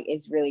feel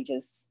is really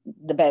just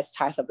the best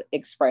type of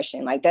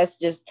expression. That's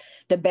just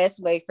the best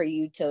way for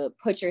you to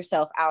put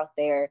yourself out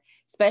there,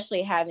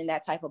 especially having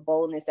that type of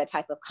boldness, that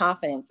type of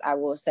confidence, I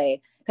will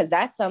say, because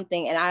that's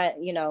something, and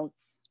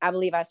I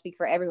believe I speak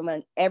for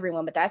everyone,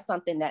 but that's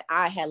something that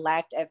I had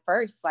lacked at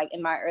first,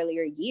 in my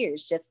earlier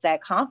years, just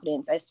that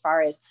confidence as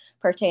far as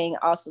pertaining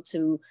also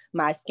to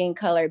my skin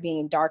color,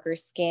 being darker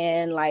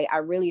skin. I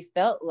really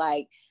felt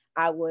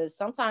I was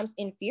sometimes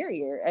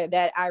inferior,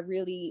 that I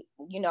really,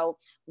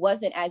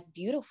 wasn't as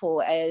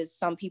beautiful as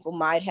some people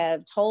might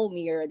have told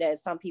me, or that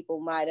some people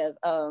might have,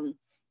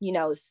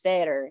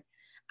 said, or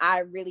I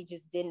really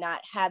just did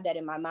not have that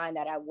in my mind,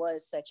 that I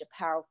was such a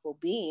powerful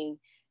being,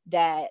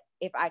 that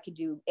if I could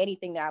do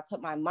anything that I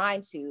put my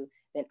mind to,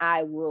 then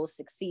I will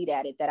succeed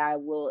at it, that I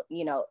will,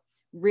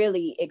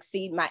 really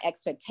exceed my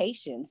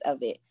expectations of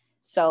it.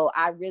 So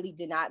I really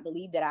did not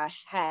believe that I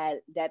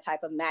had that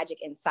type of magic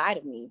inside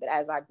of me. But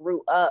as I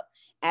grew up,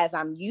 as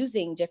I'm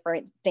using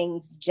different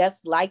things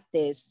just like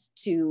this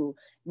to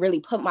really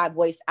put my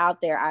voice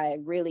out there, I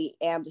really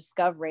am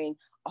discovering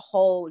a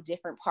whole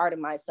different part of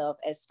myself,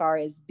 as far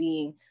as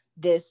being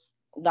this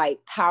like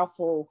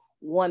powerful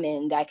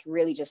woman that can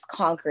really just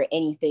conquer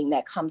anything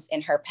that comes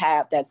in her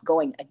path that's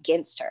going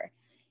against her.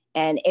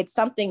 And it's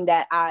something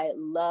that I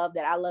love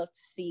to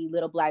see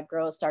little Black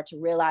girls start to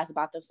realize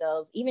about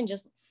themselves, even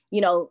just,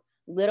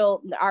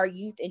 our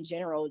youth in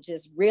general,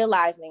 just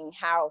realizing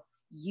how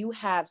you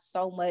have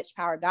so much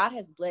power. God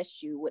has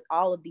blessed you with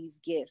all of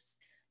these gifts.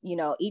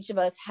 Each of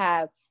us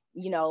have,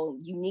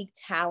 unique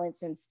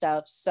talents and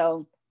stuff.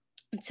 So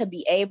to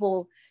be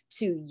able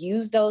to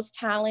use those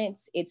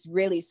talents, it's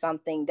really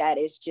something that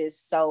is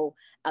just so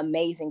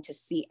amazing to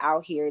see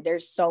out here.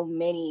 There's so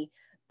many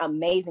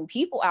amazing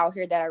people out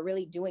here that are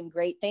really doing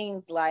great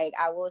things. Like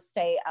I will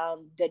say,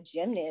 the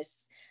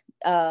gymnasts,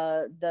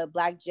 the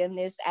Black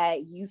gymnast at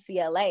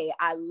UCLA.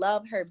 I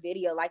love her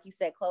video. Like you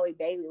said, Chloe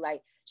Bailey,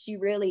 like she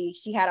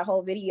had a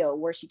whole video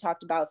where she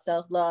talked about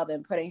self-love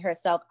and putting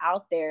herself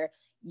out there.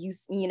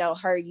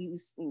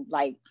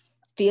 Like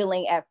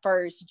feeling at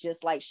first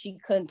just like she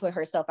couldn't put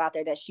herself out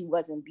there, that she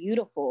wasn't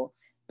beautiful.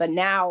 But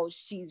now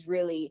she's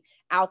really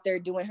out there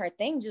doing her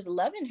thing, just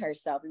loving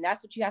herself. And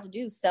that's what you have to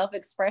do.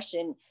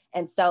 Self-expression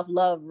and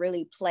self-love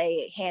really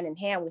play hand in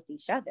hand with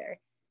each other.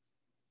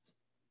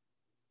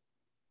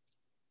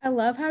 I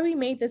love how we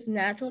made this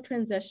natural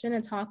transition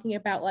and talking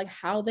about like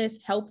how this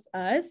helps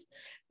us,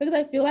 because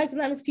I feel like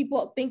sometimes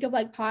people think of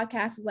like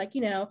podcasts as like,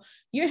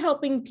 you're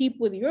helping people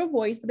with your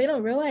voice, but they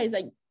don't realize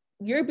like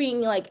you're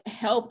being like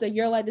helped, that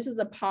you're like, this is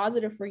a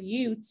positive for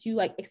you to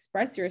like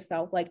express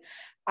yourself. Like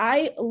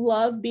I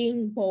love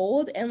being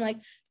bold, and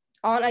like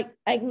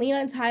Lena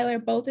and Tyler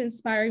both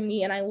inspire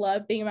me, and I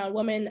love being around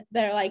women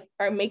that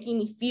are making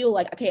me feel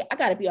like, okay, I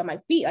gotta be on my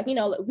feet. Like,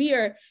 we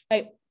are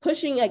like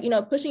pushing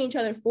each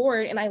other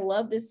forward. And I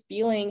love this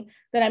feeling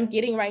that I'm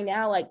getting right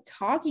now, like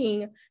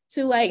talking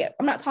to, like,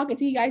 I'm not talking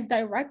to you guys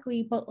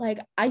directly, but like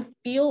I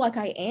feel like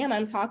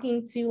I'm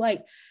talking to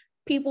like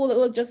people that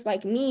look just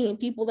like me,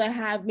 people that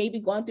have maybe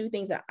gone through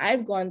things that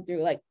I've gone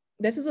through. Like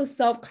this is a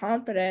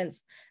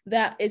self-confidence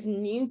that is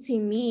new to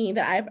me,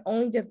 that I've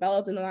only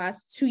developed in the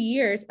last 2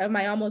 years of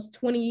my almost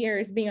 20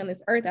 years being on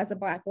this earth as a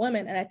Black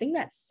woman. And I think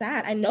that's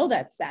sad. I know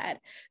that's sad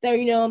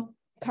that,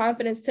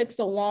 confidence took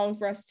so long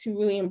for us to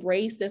really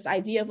embrace this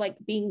idea of like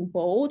being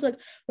bold. Like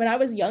when I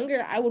was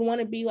younger, I would want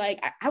to be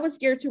like, I was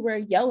scared to wear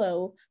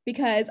yellow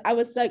because I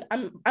was like,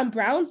 I'm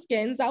brown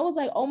skinned. So I was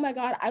like, oh my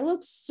God, I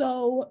look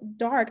so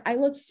dark.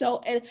 And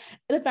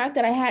the fact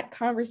that I had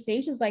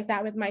conversations like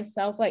that with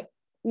myself, like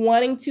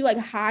wanting to like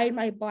hide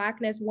my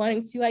Blackness,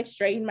 wanting to like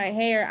straighten my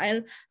hair.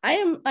 And I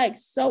am like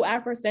so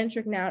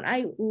Afrocentric now, and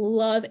I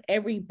love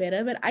every bit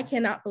of it. I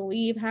cannot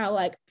believe how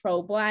like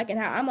pro-Black, and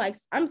how I'm like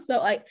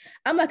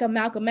a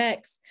Malcolm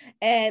X,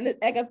 and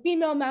like a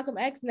female Malcolm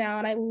X now,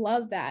 and I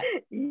love that.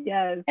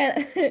 Yes.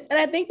 And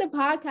I think the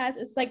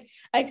podcast is like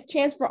a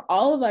chance for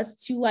all of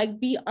us to like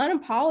be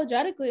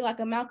unapologetically like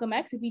a Malcolm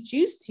X if we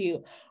choose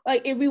to.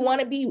 Like if we want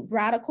to be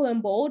radical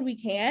and bold, we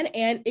can.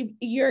 And if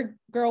you're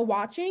a girl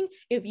watching,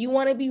 if you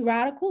want to be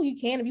radical, you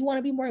can. If you want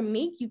to be more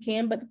meek, you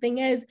can. But the thing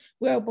is,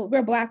 we're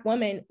Black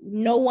women.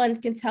 No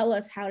one can tell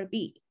us how to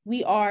be.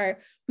 We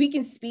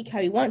can speak how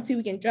we want to.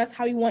 We can dress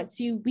how we want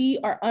to. We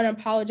are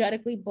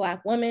unapologetically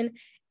Black women.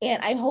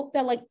 And I hope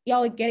that like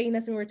y'all are getting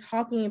this, and we're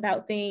talking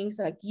about things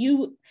like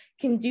you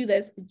can do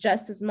this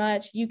just as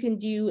much. You can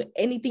do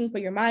anything for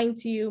your mind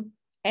to.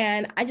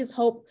 And I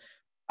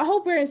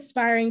hope we're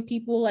inspiring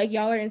people, like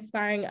y'all are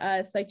inspiring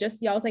us. Like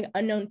just y'all's like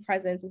unknown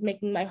presence is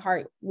making my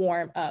heart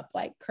warm up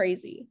like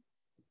crazy.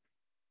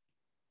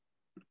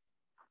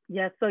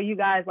 Yes, so you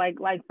guys, like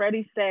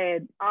Freddie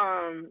said,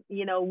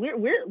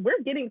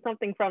 we're getting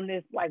something from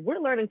this. Like we're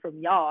learning from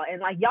y'all, and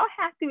like y'all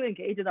have to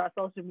engage with our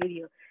social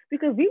media,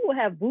 because we will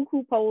have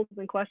buku polls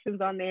and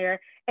questions on there,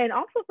 and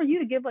also for you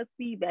to give us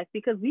feedback,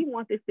 because we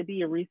want this to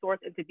be a resource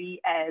and to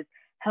be as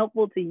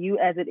helpful to you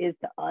as it is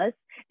to us.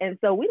 And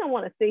so we don't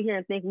want to sit here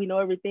and think we know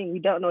everything. We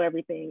don't know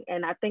everything.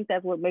 And I think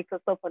that's what makes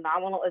us so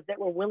phenomenal, is that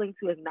we're willing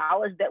to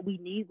acknowledge that we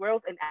need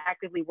growth and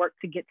actively work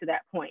to get to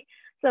that point.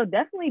 So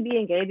definitely be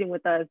engaging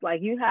with us.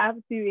 Like you have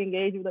to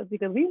engage with us,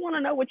 because we want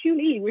to know what you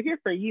need. We're here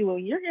for you,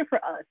 and you're here for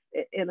us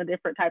in a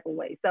different type of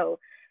way. So,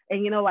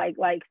 and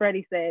like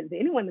Freddie said,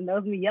 anyone that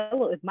knows me,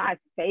 yellow is my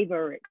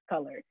favorite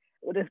color.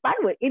 Well,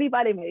 despite what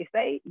anybody may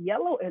say,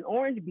 yellow and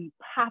orange be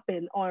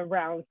popping on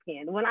brown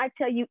skin. When I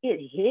tell you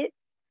it hits,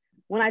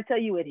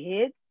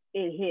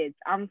 it hits.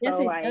 I'm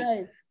so yes, it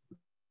does.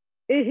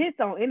 it hits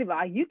on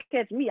anybody. You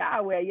catch me,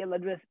 I wear a yellow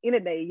dress any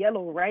day,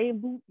 yellow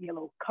rain boot,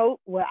 yellow coat.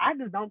 Well, I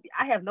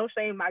have no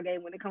shame in my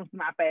game when it comes to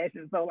my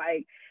fashion. So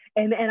like,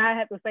 and I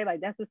have to say,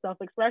 like, that's the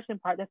self-expression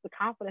part. That's the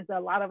confidence that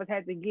a lot of us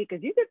had to get,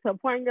 because you get to a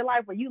point in your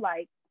life where you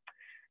like,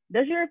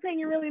 does your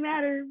opinion really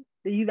matter?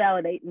 Do you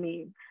validate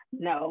me?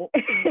 No.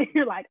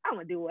 You're like, I'm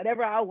gonna do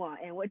whatever I want,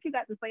 and what you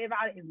got to say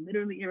about it is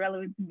literally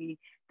irrelevant to me.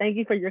 Thank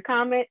you for your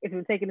comment, if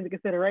you're taking into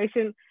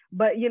consideration.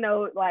 But you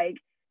know, like,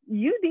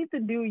 you need to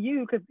do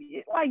you, because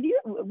like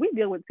we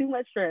deal with too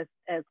much stress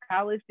as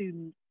college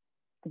students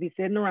to be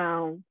sitting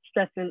around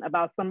stressing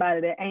about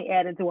somebody that ain't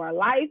adding to our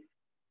life,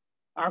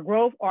 our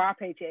growth, or our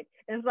paycheck.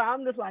 And so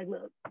I'm just like,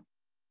 look,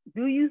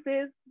 do you,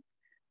 sis?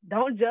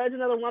 Don't judge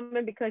another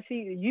woman because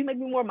you make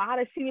me more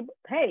modest.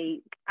 Hey,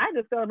 I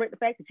just celebrate the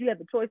fact that you have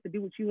the choice to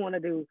do what you want to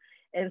do.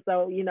 And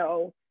so, you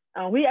know,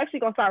 we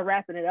actually gonna start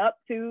wrapping it up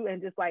too,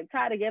 and just like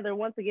tie together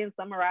once again,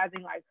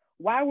 summarizing like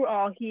why we're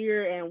all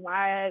here and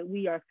why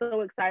we are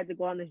so excited to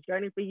go on this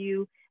journey for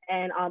you.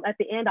 And at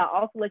the end, I'll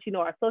also let you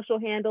know our social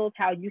handles,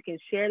 how you can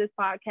share this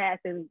podcast,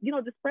 and, you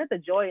know, just spread the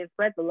joy and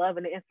spread the love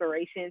and the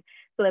inspiration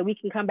so that we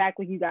can come back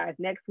with you guys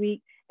next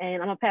week.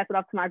 And I'm gonna pass it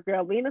off to my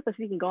girl Lena so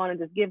she can go on and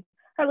just give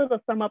her little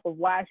sum up of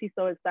why she's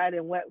so excited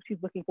and what she's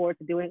looking forward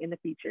to doing in the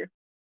future.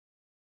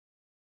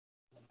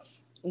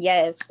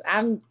 Yes,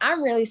 I'm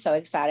really so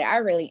excited. I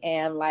really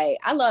am. Like,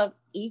 I love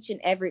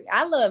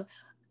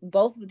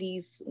both of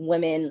these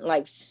women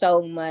like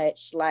so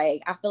much.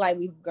 Like, I feel like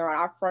we've grown,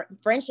 our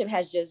friendship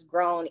has just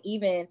grown,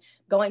 even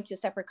going to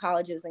separate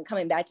colleges and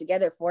coming back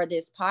together for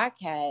this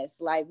podcast.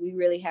 Like, we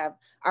really have,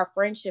 our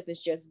friendship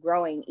is just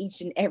growing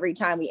each and every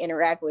time we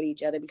interact with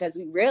each other, because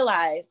we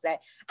realize that,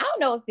 I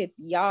don't know if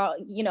it's y'all,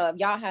 you know, if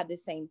y'all have the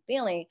same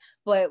feeling,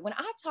 but when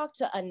I talk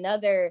to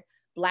another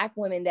Black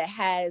women that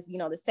has, you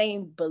know, the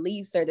same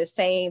beliefs or the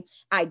same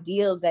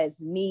ideals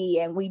as me,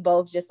 and we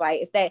both just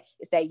like, it's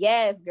that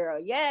yes, girl,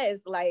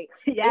 yes, like,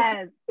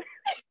 yes,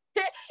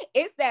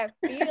 it's that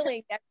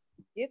feeling that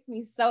gets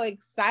me so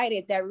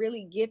excited, that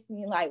really gets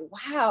me like,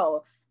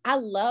 wow, I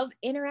love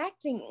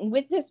interacting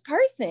with this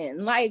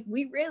person. Like,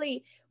 we're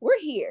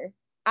here.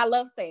 I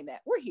love saying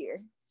that we're here.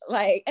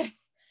 Like,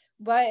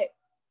 but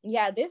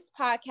yeah, this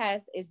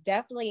podcast is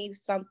definitely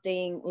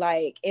something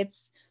like,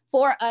 it's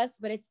for us,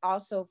 but it's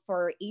also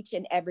for each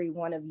and every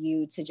one of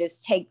you to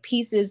just take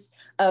pieces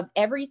of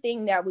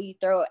everything that we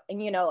throw, and,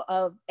 you know,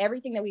 of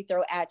everything that we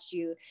throw at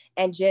you,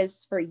 and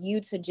just for you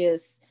to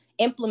just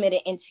implement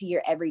it into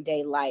your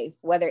everyday life,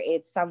 whether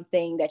it's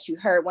something that you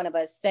heard one of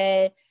us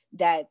said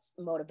that's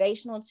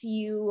motivational to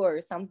you, or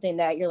something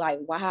that you're like,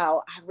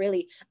 wow,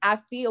 I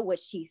feel what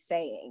she's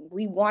saying.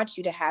 We want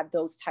you to have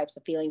those types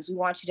of feelings. We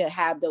want you to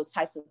have those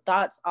types of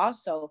thoughts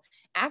also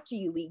after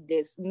you leave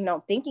this, you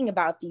know, thinking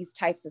about these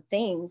types of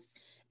things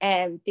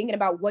and thinking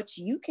about what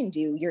you can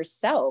do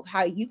yourself,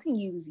 how you can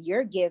use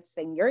your gifts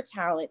and your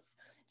talents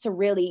to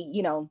really,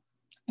 you know,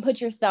 put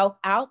yourself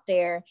out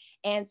there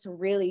and to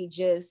really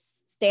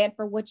just stand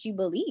for what you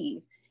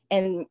believe,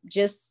 and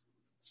just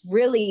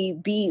really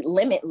be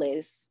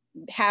limitless.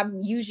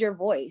 Use your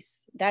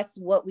voice. That's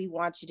what we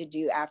want you to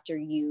do after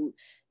you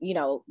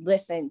know,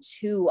 listen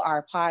to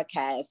our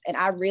podcast. And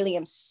I really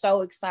am so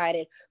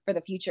excited for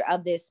the future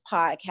of this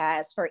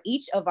podcast, for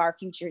each of our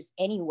futures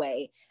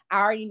anyway. I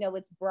already know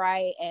it's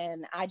bright,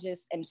 and I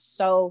just am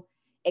so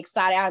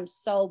excited. I'm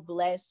so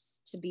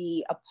blessed to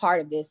be a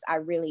part of this. I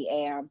really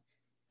am.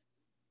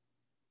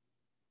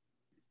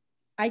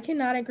 I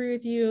cannot agree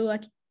with you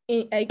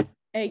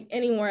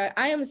anymore.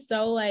 I am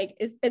so like,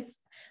 it's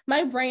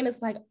my brain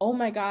is like, oh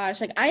my gosh,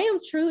 like I am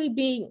truly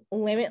being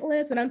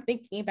limitless when I'm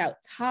thinking about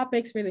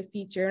topics for the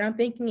future, and I'm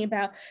thinking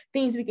about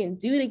things we can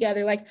do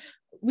together. Like,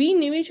 we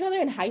knew each other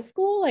in high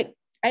school. Like,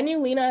 I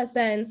knew Lena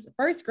since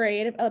first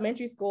grade of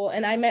elementary school,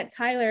 and I met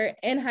Tyler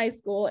in high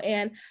school.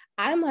 And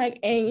I'm like,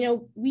 and you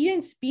know, we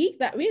didn't speak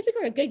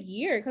for a good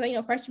year, because, you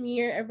know, freshman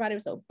year everybody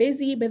was so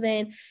busy. But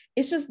then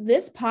it's just,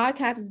 this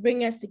podcast is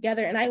bringing us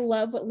together. And I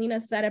love what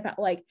Lena said about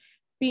like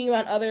being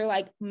around other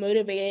like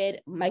motivated,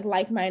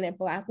 like-minded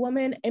Black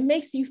women. It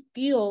makes you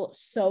feel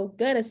so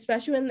good,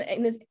 especially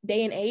in this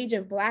day and age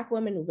of Black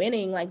women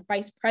winning, like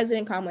Vice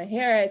President Kamala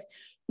Harris.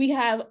 We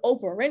have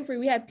Oprah Winfrey.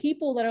 We have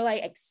people that are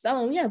like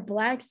excelling. We have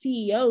Black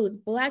CEOs,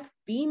 Black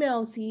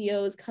female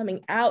CEOs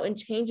coming out and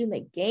changing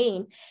the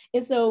game.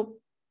 And so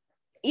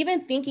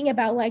even thinking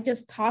about like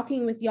just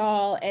talking with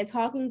y'all and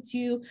talking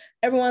to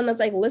everyone that's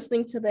like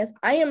listening to this,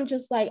 I am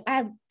just like, I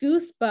have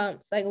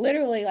goosebumps, like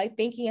literally like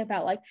thinking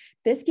about like,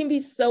 this can be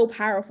so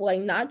powerful,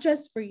 like not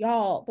just for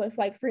y'all, but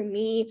like for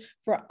me,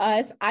 for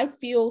us. I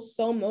feel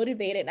so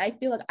motivated. I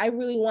feel like I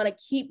really want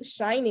to keep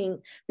shining,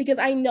 because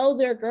I know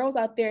there are girls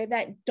out there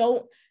that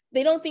don't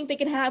think they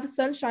can have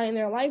sunshine in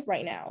their life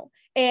right now.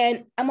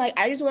 And I'm like,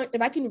 I just want,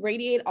 if I can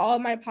radiate all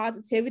of my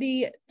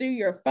positivity through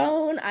your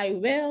phone, I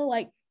will.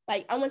 Like,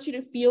 I want you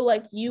to feel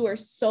like you are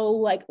so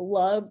like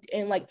loved,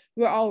 and like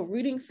we're all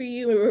rooting for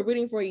you, and we're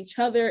rooting for each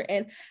other.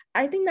 And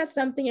I think that's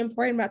something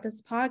important about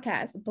this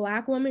podcast,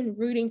 Black women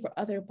rooting for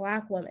other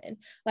Black women.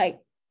 Like,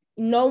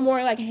 no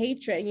more like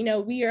hatred. You know,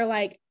 we are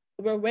like,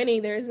 we're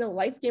winning. There is no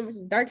light skin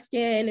versus dark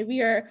skin.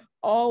 We are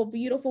all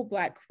beautiful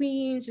Black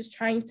queens just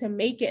trying to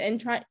make it and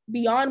try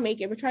beyond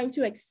make it. We're trying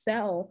to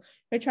excel.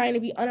 We're trying to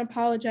be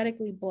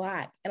unapologetically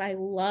Black. And I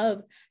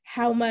love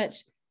how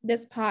much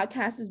this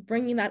podcast is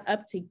bringing that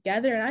up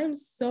together. And I'm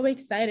so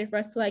excited for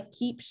us to like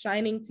keep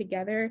shining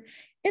together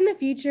in the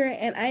future.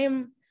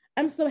 And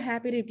I'm so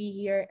happy to be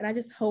here. And I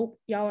just hope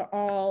y'all are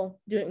all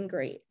doing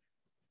great.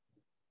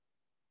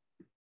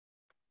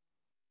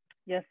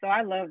 Yes, so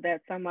I love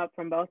that sum up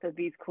from both of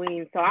these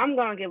queens. So I'm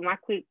going to give my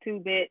quick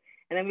 2-bit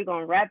and then we're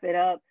going to wrap it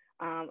up.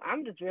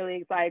 I'm just really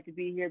excited to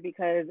be here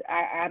because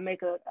I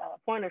make a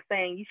point of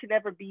saying you should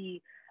never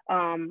be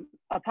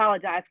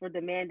apologize for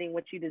demanding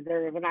what you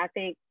deserve. And I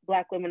think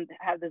Black women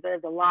have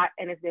deserved a lot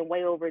and it's been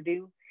way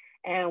overdue.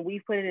 And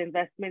we've put in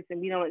investments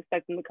and we don't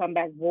expect them to come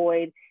back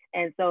void.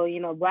 And so, you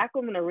know, Black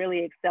women are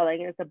really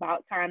excelling. And it's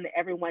about time that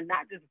everyone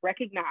not just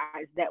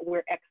recognize that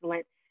we're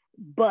excellent,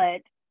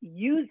 but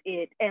use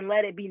it and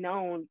let it be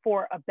known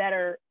for a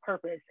better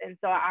purpose. And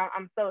so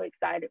I'm so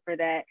excited for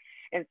that.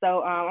 And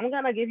so I'm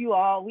going to give you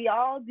all, we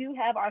all do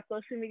have our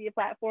social media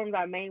platforms.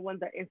 Our main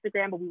ones are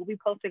Instagram, but we will be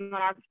posting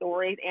on our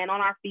stories and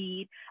on our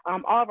feed,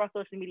 all of our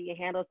social media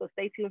handles. So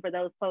stay tuned for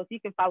those posts. You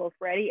can follow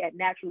Freddie at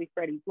Naturally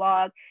Freddie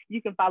Blog.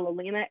 You can follow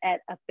Lena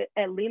at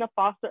Lena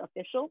Foster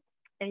Official.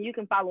 And you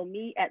can follow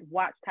me at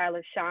Watch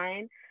Tyler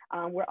Shine.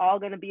 We're all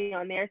going to be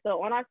on there.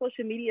 So on our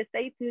social media,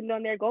 stay tuned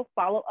on there. Go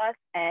follow us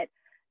at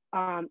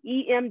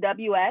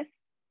EMWS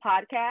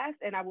podcast,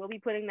 and I will be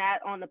putting that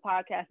on the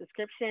podcast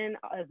description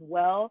as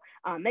well.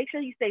 Make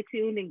sure you stay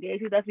tuned,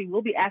 engage with us. We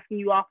will be asking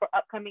you all for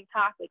upcoming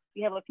topics.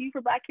 We have a few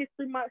for Black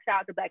History Month. Shout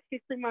out to Black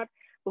History Month,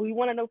 but we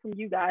want to know from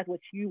you guys what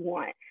you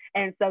want.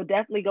 And so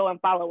definitely go and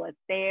follow us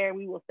there.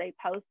 We will stay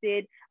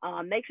posted.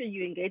 Make sure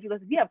you engage with us.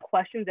 If you have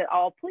questions at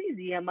all, please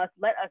DM us.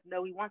 Let us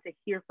know. We want to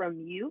hear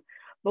from you.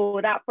 But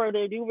without further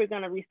ado, we're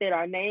going to restate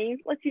our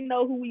names, let you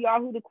know who we are,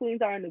 who the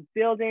queens are in the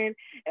building.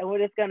 And we're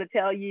just going to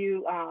tell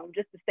you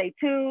just to stay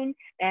tuned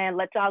and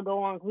let y'all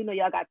go on. We know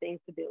y'all got things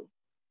to do.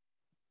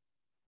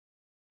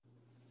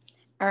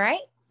 All right.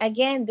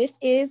 Again, this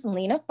is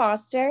Lena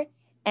Foster.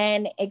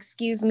 And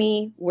excuse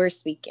me, we're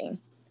speaking.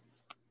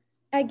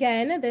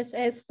 Again, this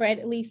is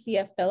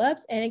Fredlicia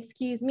Phillips. And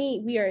excuse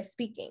me, we are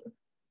speaking.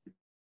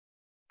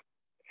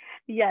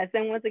 Yes,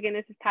 and once again,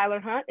 this is Tyler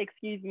Hunt.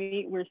 Excuse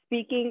me, we're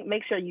speaking.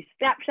 Make sure you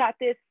snapshot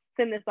this,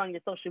 send this on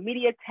your social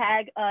media,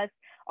 tag us,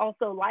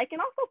 also like,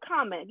 and also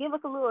comment. Give us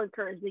a little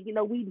encouragement. You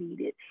know, we need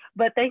it.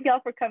 But thank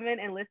y'all for coming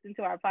and listening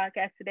to our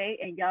podcast today.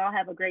 And y'all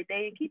have a great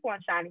day and keep on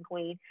shining,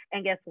 queen.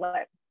 And guess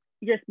what?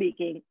 You're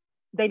speaking.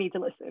 They need to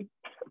listen.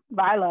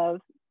 Bye,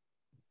 love.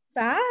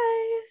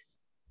 Bye.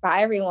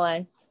 Bye,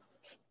 everyone.